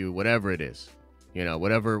upsets you, whatever it is, you know,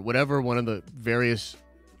 whatever one of the various,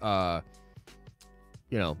 you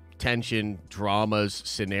know, tension, dramas,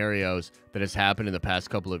 scenarios that has happened in the past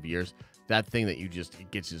couple of years, that thing that you just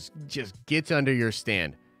gets under your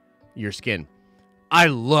skin. I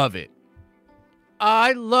love it.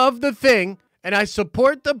 I love the thing, and I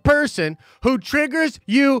support the person who triggers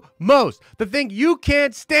you most. The thing you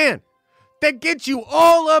can't stand, that gets you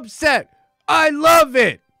all upset. I love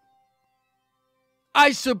it.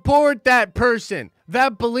 I support that person.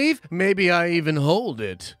 That belief, maybe I even hold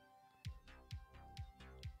it.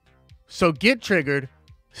 So get triggered,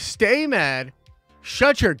 stay mad,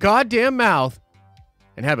 shut your goddamn mouth,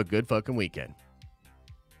 and have a good fucking weekend.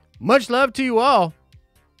 Much love to you all.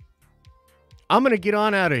 I'm going to get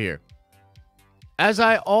on out of here. As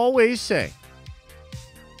I always say,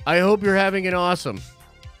 I hope you're having an awesome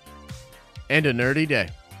and a nerdy day.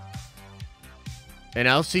 And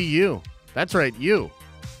I'll see you. That's right, you.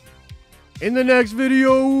 In the next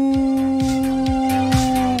video.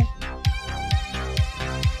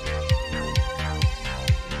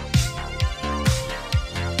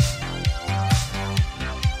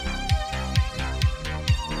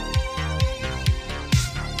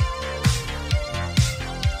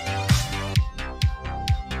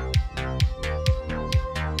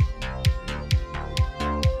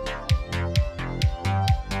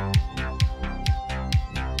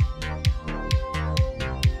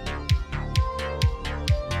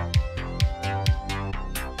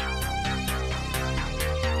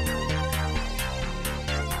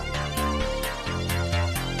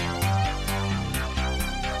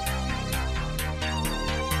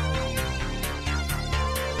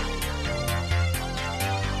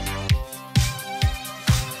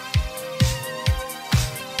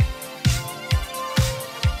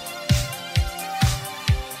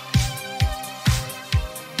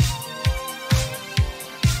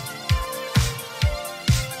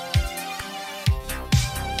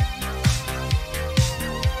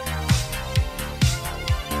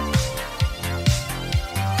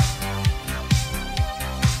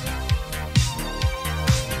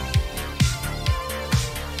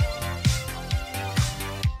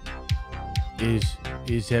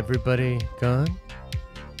 Is everybody gone?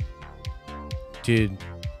 Did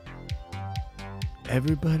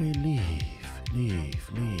everybody leave?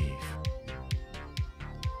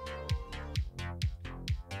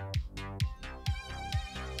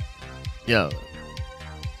 Yo,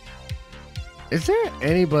 is there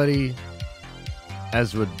anybody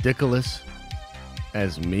as ridiculous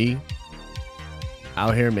as me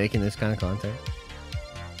out here making this kind of content?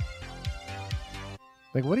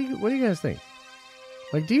 Like, what do you guys think?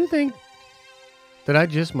 Like, do you think that I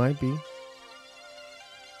just might be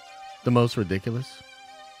the most ridiculous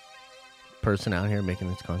person out here making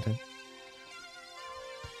this content?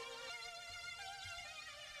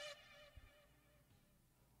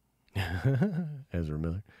 Ezra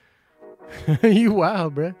Miller. You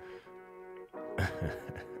wild, bruh.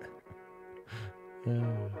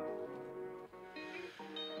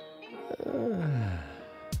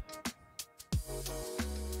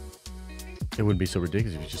 It wouldn't be so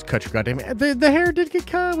ridiculous if you just cut your goddamn... The hair did get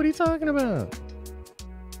cut. What are you talking about?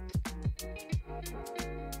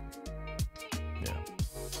 Yeah.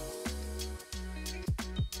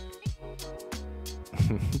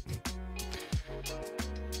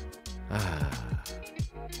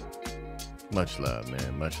 Much love,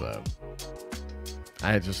 man. Much love.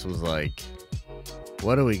 I just was like,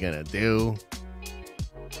 what are we gonna do?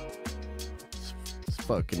 Let's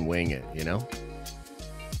fucking wing it, you know?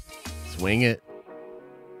 Let's wing it.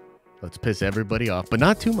 Let's piss everybody off, but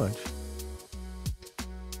not too much.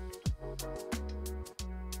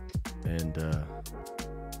 And,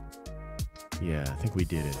 yeah, I think we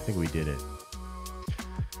did it.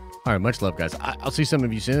 All right, much love, guys. I'll see some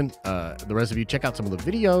of you soon. The rest of you, check out some of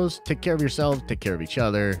the videos. Take care of yourselves. Take care of each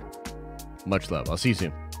other. Much love. I'll see you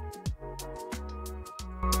soon.